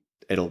movie,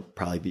 it'll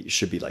probably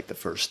should be like the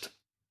first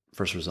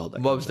result.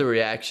 What was the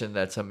reaction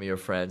that some of your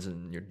friends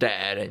and your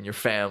dad and your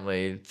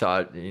family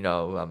thought?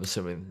 I'm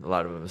assuming a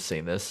lot of them have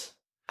seen this.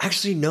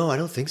 Actually, no, I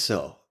don't think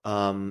so.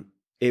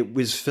 It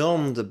was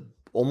filmed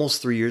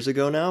almost 3 years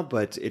ago now,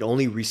 but it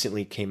only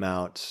recently came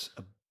out.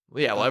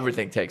 Yeah, well,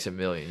 everything takes a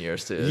million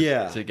years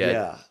to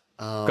get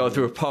go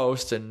through a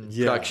post and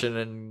production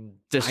and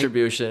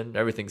distribution.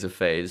 Everything's a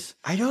phase.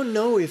 I don't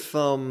know if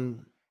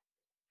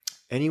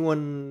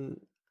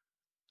anyone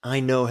I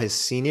know has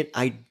seen it.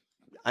 I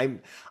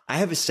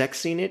have a sex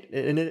scene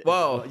in it.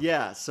 Whoa.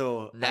 Yeah,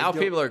 so now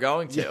people are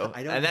going to. Yeah,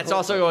 and that's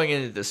also going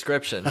in the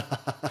description.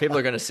 People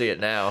are going to see it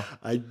now.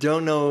 I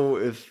don't know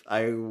if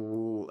I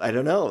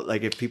don't know.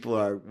 Like if people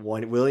are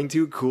willing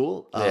to,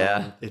 cool.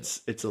 Yeah.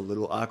 It's a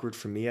little awkward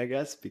for me, I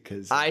guess,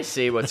 because I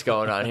see what's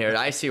going on here.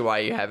 I see why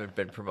you haven't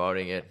been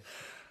promoting it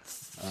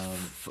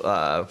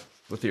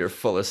with your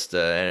fullest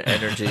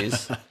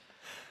energies.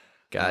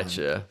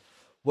 Gotcha.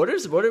 What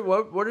is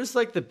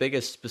like the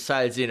biggest,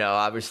 besides,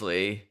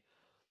 obviously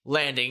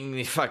landing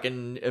the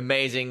fucking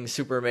amazing,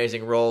 super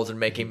amazing roles and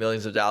making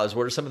millions of dollars?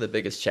 What are some of the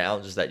biggest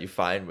challenges that you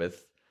find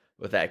with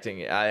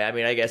acting? I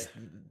mean, I guess,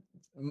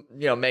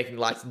 making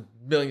lots of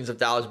millions of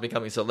dollars and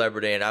becoming a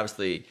celebrity, and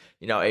obviously,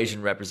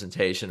 Asian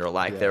representation or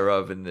lack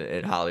thereof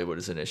in Hollywood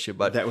is an issue.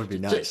 But that would be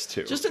nice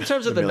too. Just in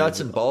terms of the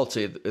nuts and bolts,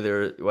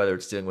 either whether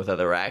it's dealing with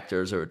other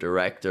actors or a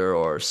director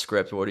or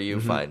script, what do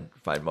you find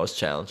most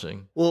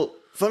challenging? Well,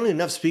 funnily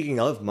enough, speaking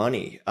of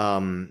money,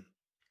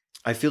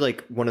 I feel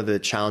like one of the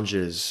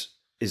challenges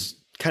is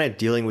kind of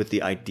dealing with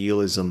the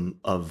idealism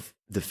of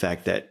the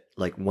fact that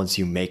like once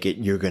you make it,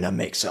 you're going to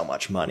make so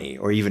much money.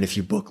 Or even if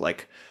you book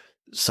like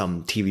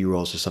some TV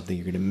roles or something,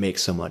 you're going to make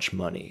so much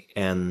money.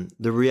 And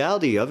the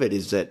reality of it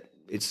is that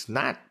it's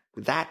not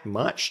that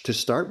much to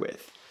start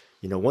with.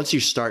 Once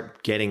you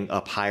start getting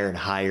up higher and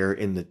higher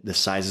in the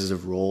sizes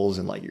of roles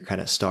and like your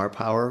kind of star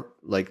power,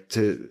 like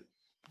to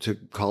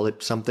call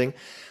it something,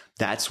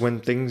 that's when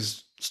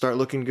things start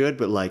looking good.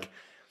 But like,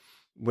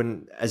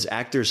 when as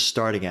actors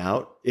starting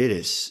out, it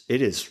is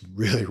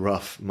really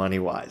rough money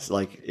wise.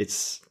 Like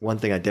it's one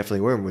thing I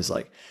definitely learned was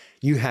like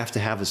you have to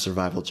have a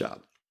survival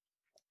job.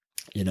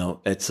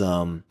 It's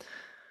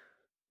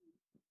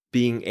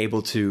being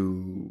able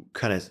to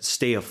kind of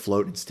stay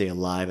afloat and stay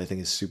alive, I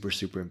think is super,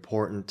 super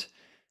important.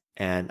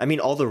 And I mean,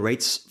 all the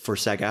rates for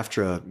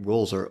SAG-AFTRA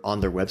roles are on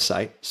their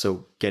website.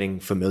 So getting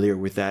familiar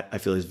with that, I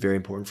feel is very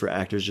important for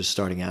actors just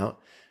starting out,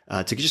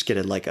 to just get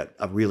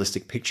a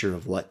realistic picture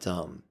of what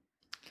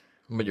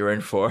you're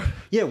in for.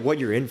 Yeah, what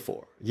you're in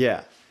for.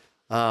 Yeah.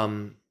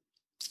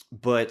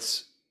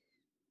 But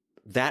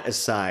that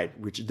aside,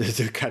 which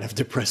the kind of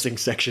depressing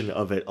section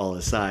of it all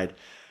aside,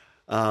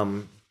 I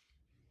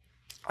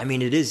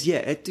mean, it is,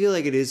 I feel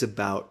like it is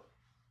about,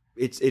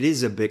 it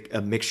is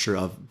a mixture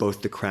of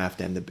both the craft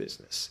and the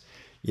business.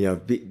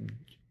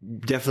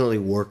 Definitely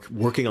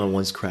working on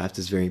one's craft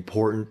is very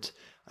important.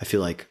 I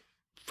feel like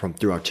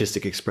through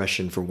artistic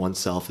expression for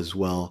oneself as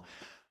well.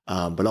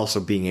 But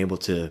also being able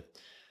to,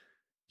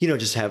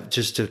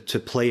 to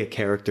play a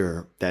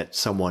character that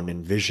someone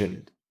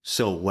envisioned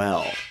so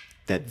well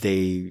that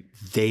they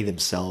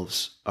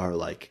themselves are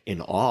like in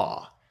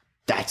awe.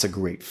 That's a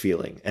great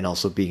feeling. And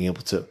also being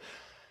able to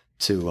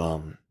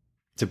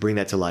bring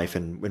that to life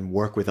and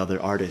work with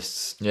other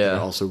artists. Yeah. Are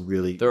also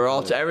really,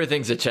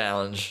 everything's a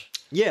challenge.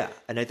 Yeah.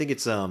 And I think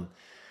it's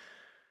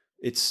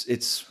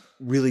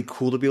really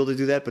cool to be able to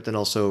do that, but then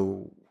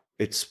also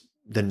it's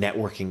the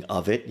networking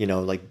of it,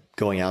 like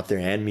going out there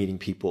and meeting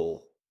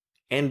people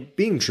and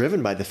being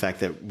driven by the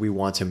fact that we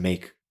want to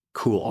make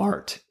cool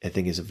art, I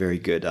think is a very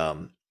good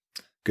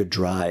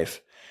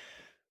drive.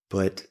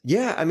 But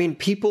yeah, I mean,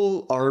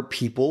 people are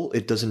people.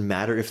 It doesn't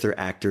matter if they're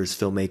actors,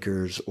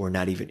 filmmakers, or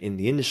not even in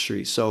the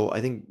industry. So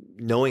I think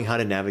knowing how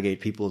to navigate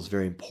people is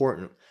very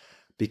important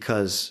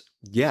because,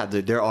 yeah,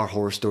 there are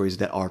horror stories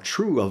that are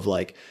true of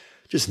like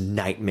just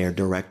nightmare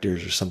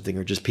directors or something,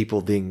 or just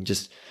people being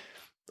just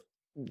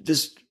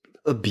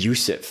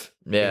abusive.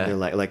 Yeah. They're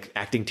like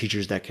acting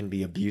teachers that can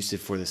be abusive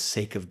for the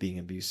sake of being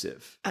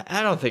abusive.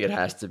 I don't think it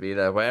has to be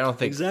that way. I don't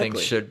think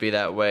things should be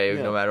that way,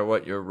 no matter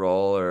what your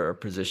role or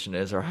position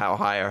is or how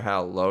high or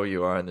how low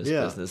you are in this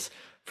business.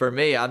 For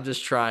me, I'm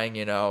just trying,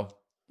 to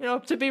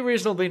be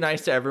reasonably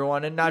nice to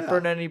everyone and not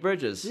burn any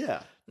bridges.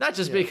 Yeah. Not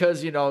just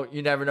because, you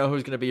never know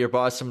who's going to be your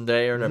boss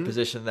someday or in a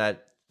position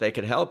that they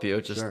could help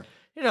you. Just,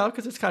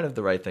 because it's kind of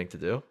the right thing to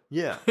do.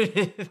 Yeah. I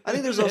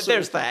think there's also...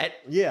 there's that.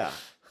 Yeah.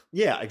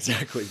 Yeah,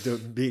 exactly.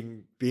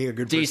 Being a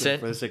good person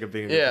for the sake of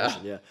being a good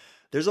person. Yeah.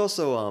 There's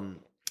also,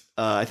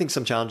 I think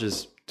some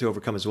challenges to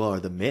overcome as well are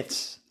the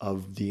myths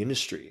of the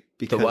industry.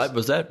 Because the what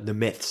was that? The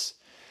myths.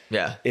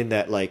 Yeah. In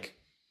that, like,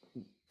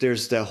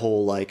 there's that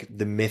whole, like,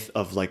 the myth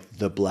of, like,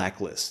 the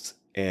blacklist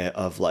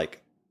of,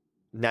 like,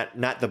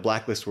 not the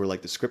blacklist where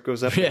like the script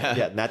goes up.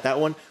 Yeah. Not that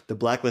one. The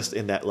blacklist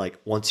in that like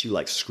once you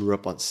like screw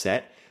up on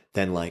set,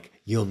 then like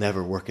you'll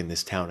never work in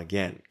this town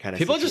again. Kind of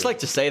People just like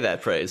to say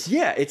that phrase.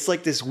 Yeah, it's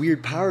like this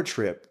weird power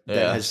trip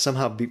that has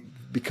somehow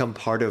become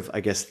part of, I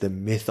guess, the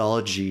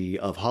mythology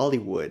of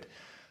Hollywood.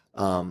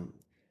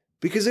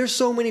 Because there's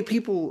so many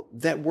people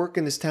that work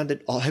in this town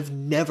that have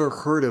never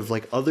heard of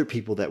like other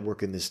people that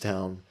work in this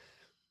town.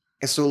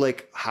 And so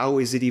like, how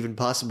is it even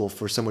possible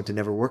for someone to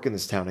never work in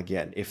this town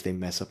again if they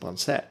mess up on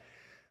set?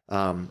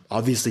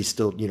 Obviously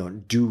still,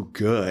 do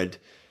good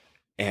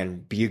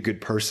and be a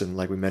good person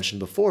like we mentioned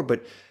before.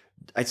 But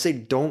I'd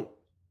say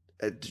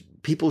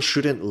people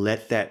shouldn't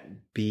let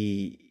that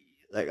be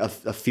like a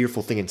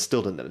fearful thing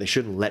instilled in them. They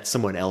shouldn't let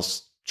someone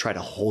else try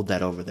to hold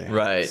that over their heads.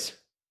 Right.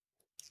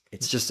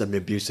 It's just an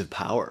abusive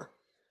power.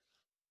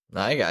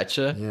 I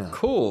gotcha. Yeah.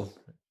 Cool.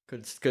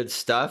 Good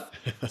stuff.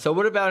 So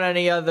what about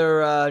any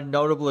other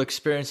notable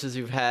experiences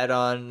you've had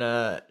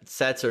on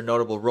sets or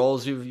notable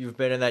roles you've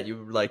been in that you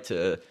would like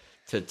to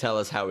tell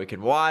us how we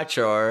can watch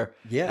and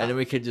then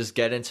we could just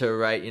get into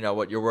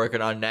what you're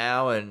working on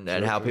now and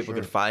how people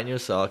can find you.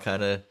 So I'll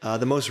kind of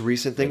the most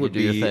recent thing would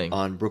be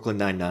on Brooklyn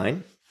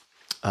Nine-Nine.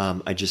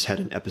 I just had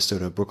an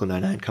episode of Brooklyn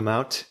Nine-Nine come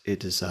out.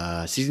 It is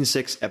season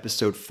 6,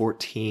 episode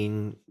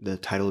 14. The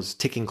title is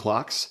Ticking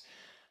Clocks.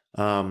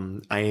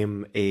 I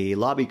am a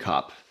lobby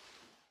cop.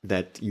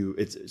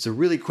 It's a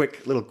really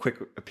quick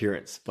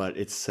appearance, but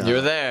it's you're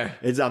there.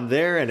 I'm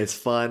there and it's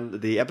fun.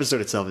 The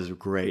episode itself is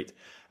great.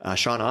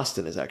 Sean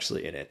Astin is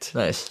actually in it.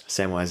 Nice.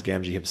 Samwise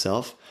Gamgee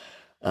himself.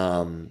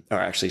 Or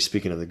actually,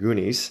 speaking of the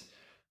Goonies,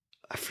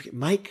 I forget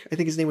Mike. I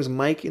think his name was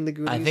Mike in the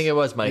Goonies. I think it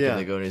was Mike in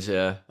the Goonies.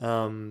 Yeah.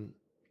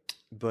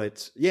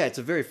 But yeah, it's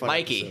a very fun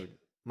Mikey. episode.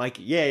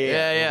 Mikey.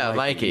 Yeah.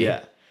 Mikey.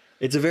 Yeah.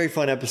 It's a very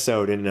fun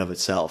episode in and of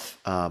itself.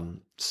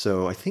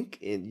 So I think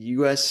in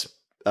U.S.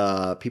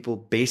 People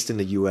based in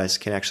the U.S.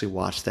 can actually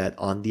watch that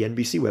on the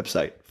NBC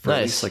website for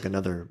at least like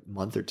another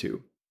month or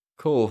two.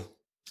 Cool.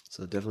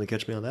 So definitely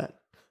catch me on that.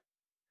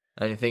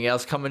 Anything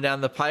else coming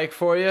down the pike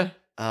for you?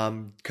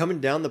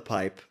 Coming down the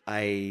pipe,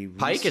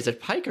 Is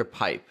it pike or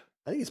pipe?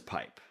 I think it's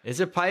pipe.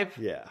 Is it pipe?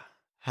 Yeah.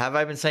 Have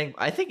I been saying?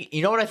 I think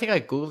I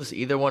Googled this.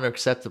 Either one are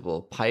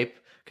acceptable. Pipe,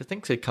 because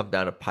things could come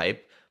down a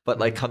pipe, but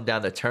like come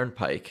down the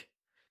turnpike.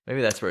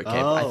 Maybe that's where it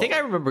came. I think I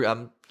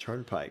remember.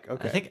 Turnpike.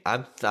 Okay. I think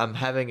I'm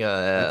having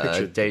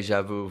a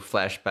deja vu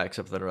flashback,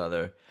 something or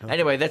other. Okay.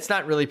 Anyway, that's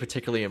not really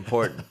particularly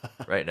important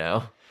right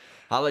now.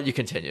 I'll let you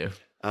continue.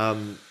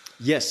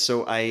 Yes.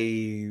 So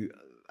I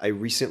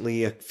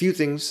recently, a few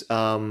things.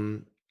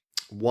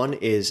 One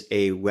is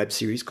a web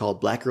series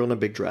called Black Girl in a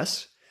Big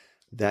Dress.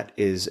 That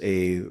is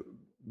a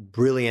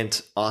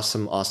brilliant,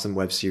 awesome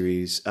web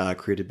series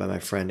created by my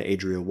friend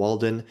Adria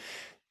Walden.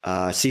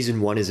 Season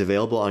 1 is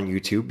available on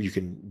YouTube. You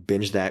can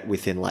binge that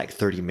within like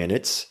 30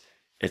 minutes.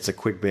 It's a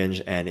quick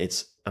binge and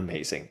it's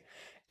amazing.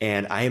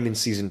 And I am in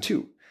season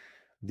 2.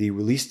 The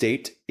release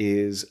date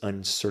is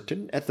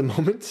uncertain at the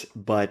moment,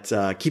 but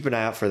keep an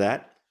eye out for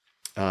that.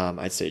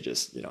 I'd say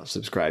just,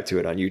 subscribe to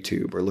it on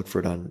YouTube or look for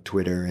it on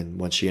Twitter. And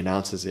once she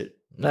announces it,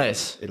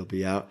 it'll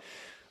be out.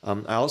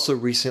 I also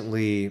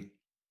recently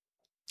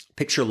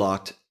picture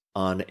locked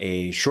on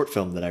a short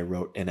film that I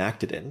wrote and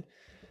acted in.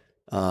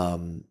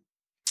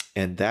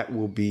 And that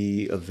will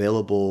be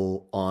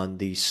available on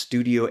the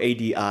Studio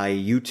ADI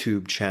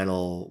YouTube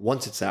channel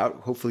once it's out,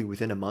 hopefully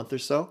within a month or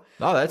so.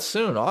 Oh, that's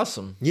soon.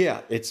 Awesome.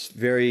 Yeah, it's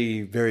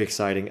very, very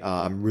exciting.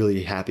 I'm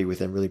really happy with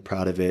it. I'm really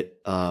proud of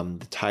it.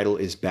 The title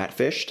is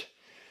Batfished.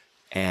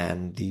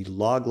 And the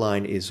log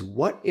line is,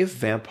 what if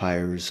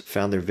vampires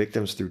found their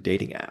victims through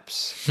dating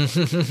apps?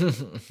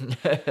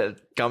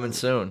 Coming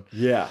soon.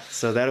 Yeah.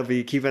 So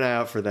keep an eye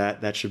out for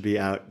that. That should be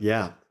out.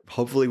 Yeah.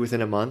 Hopefully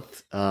within a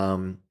month.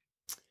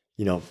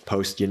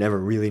 Post, you never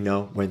really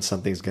know when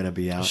something's going to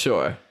be out.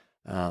 Sure.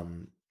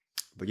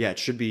 But yeah, it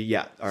should be,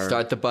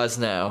 Start the buzz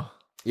now.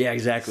 Yeah,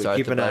 exactly.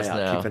 Keep an eye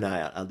out. Keep an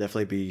eye out. I'll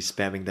definitely be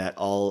spamming that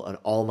on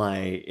all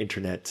my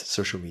internet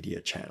social media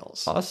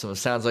channels. Awesome. It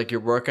sounds like you're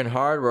working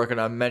hard, working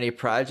on many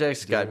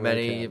projects, got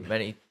many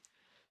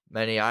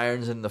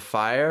irons in the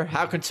fire.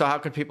 How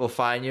can people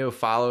find you,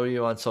 follow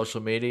you on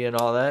social media and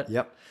all that?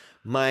 Yep.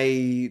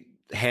 My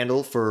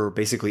handle for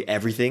basically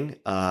everything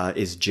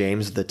is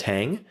James the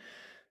Tang.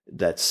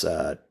 That's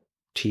Tang.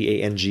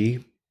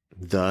 The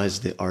is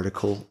the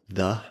article,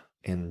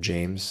 and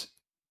James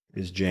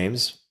is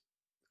James.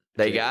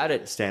 They got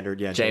it.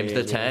 Standard, yeah. James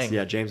the Tang.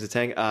 Yeah, James the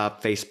Tang.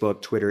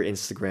 Facebook, Twitter,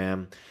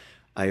 Instagram.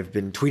 I've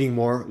been tweeting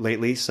more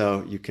lately,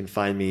 so you can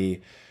find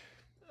me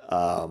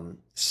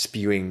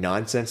spewing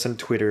nonsense on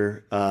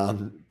Twitter,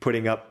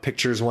 putting up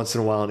pictures once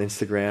in a while on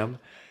Instagram.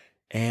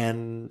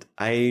 And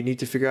I need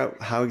to figure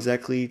out how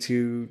exactly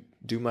to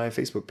do my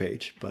Facebook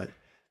page. But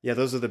yeah,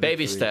 those are the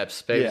baby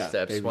steps. Baby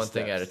steps, one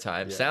thing at a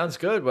time. Yeah. Sounds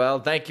good. Well,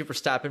 thank you for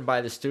stopping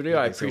by the studio.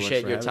 I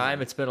appreciate your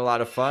time. It's been a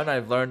lot of fun.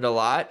 I've learned a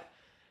lot.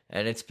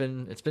 And it's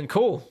been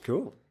cool.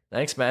 Cool.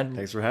 Thanks, man.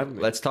 Thanks for having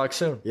me. Let's talk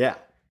soon. Yeah.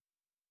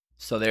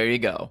 So there you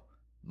go.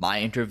 My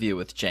interview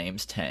with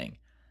James Tang.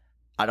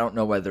 I don't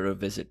know whether to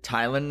visit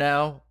Thailand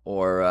now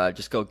or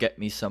just go get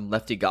me some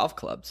lefty golf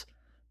clubs.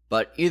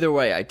 But either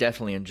way, I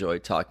definitely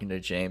enjoyed talking to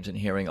James and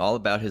hearing all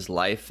about his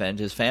life and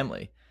his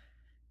family.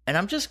 And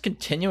I'm just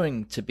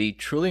continuing to be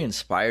truly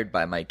inspired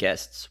by my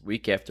guests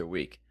week after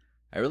week.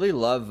 I really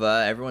love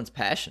everyone's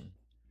passion.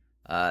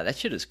 That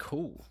shit is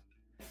cool.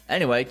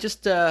 Anyway,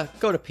 just go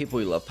to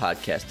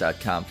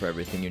peoplewellovepodcast.com for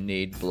everything you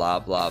need. Blah,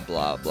 blah,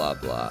 blah, blah,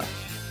 blah.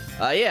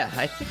 Yeah,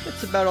 I think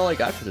that's about all I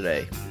got for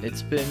today.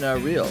 It's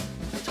been real.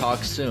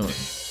 Talk soon.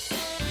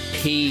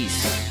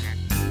 Peace.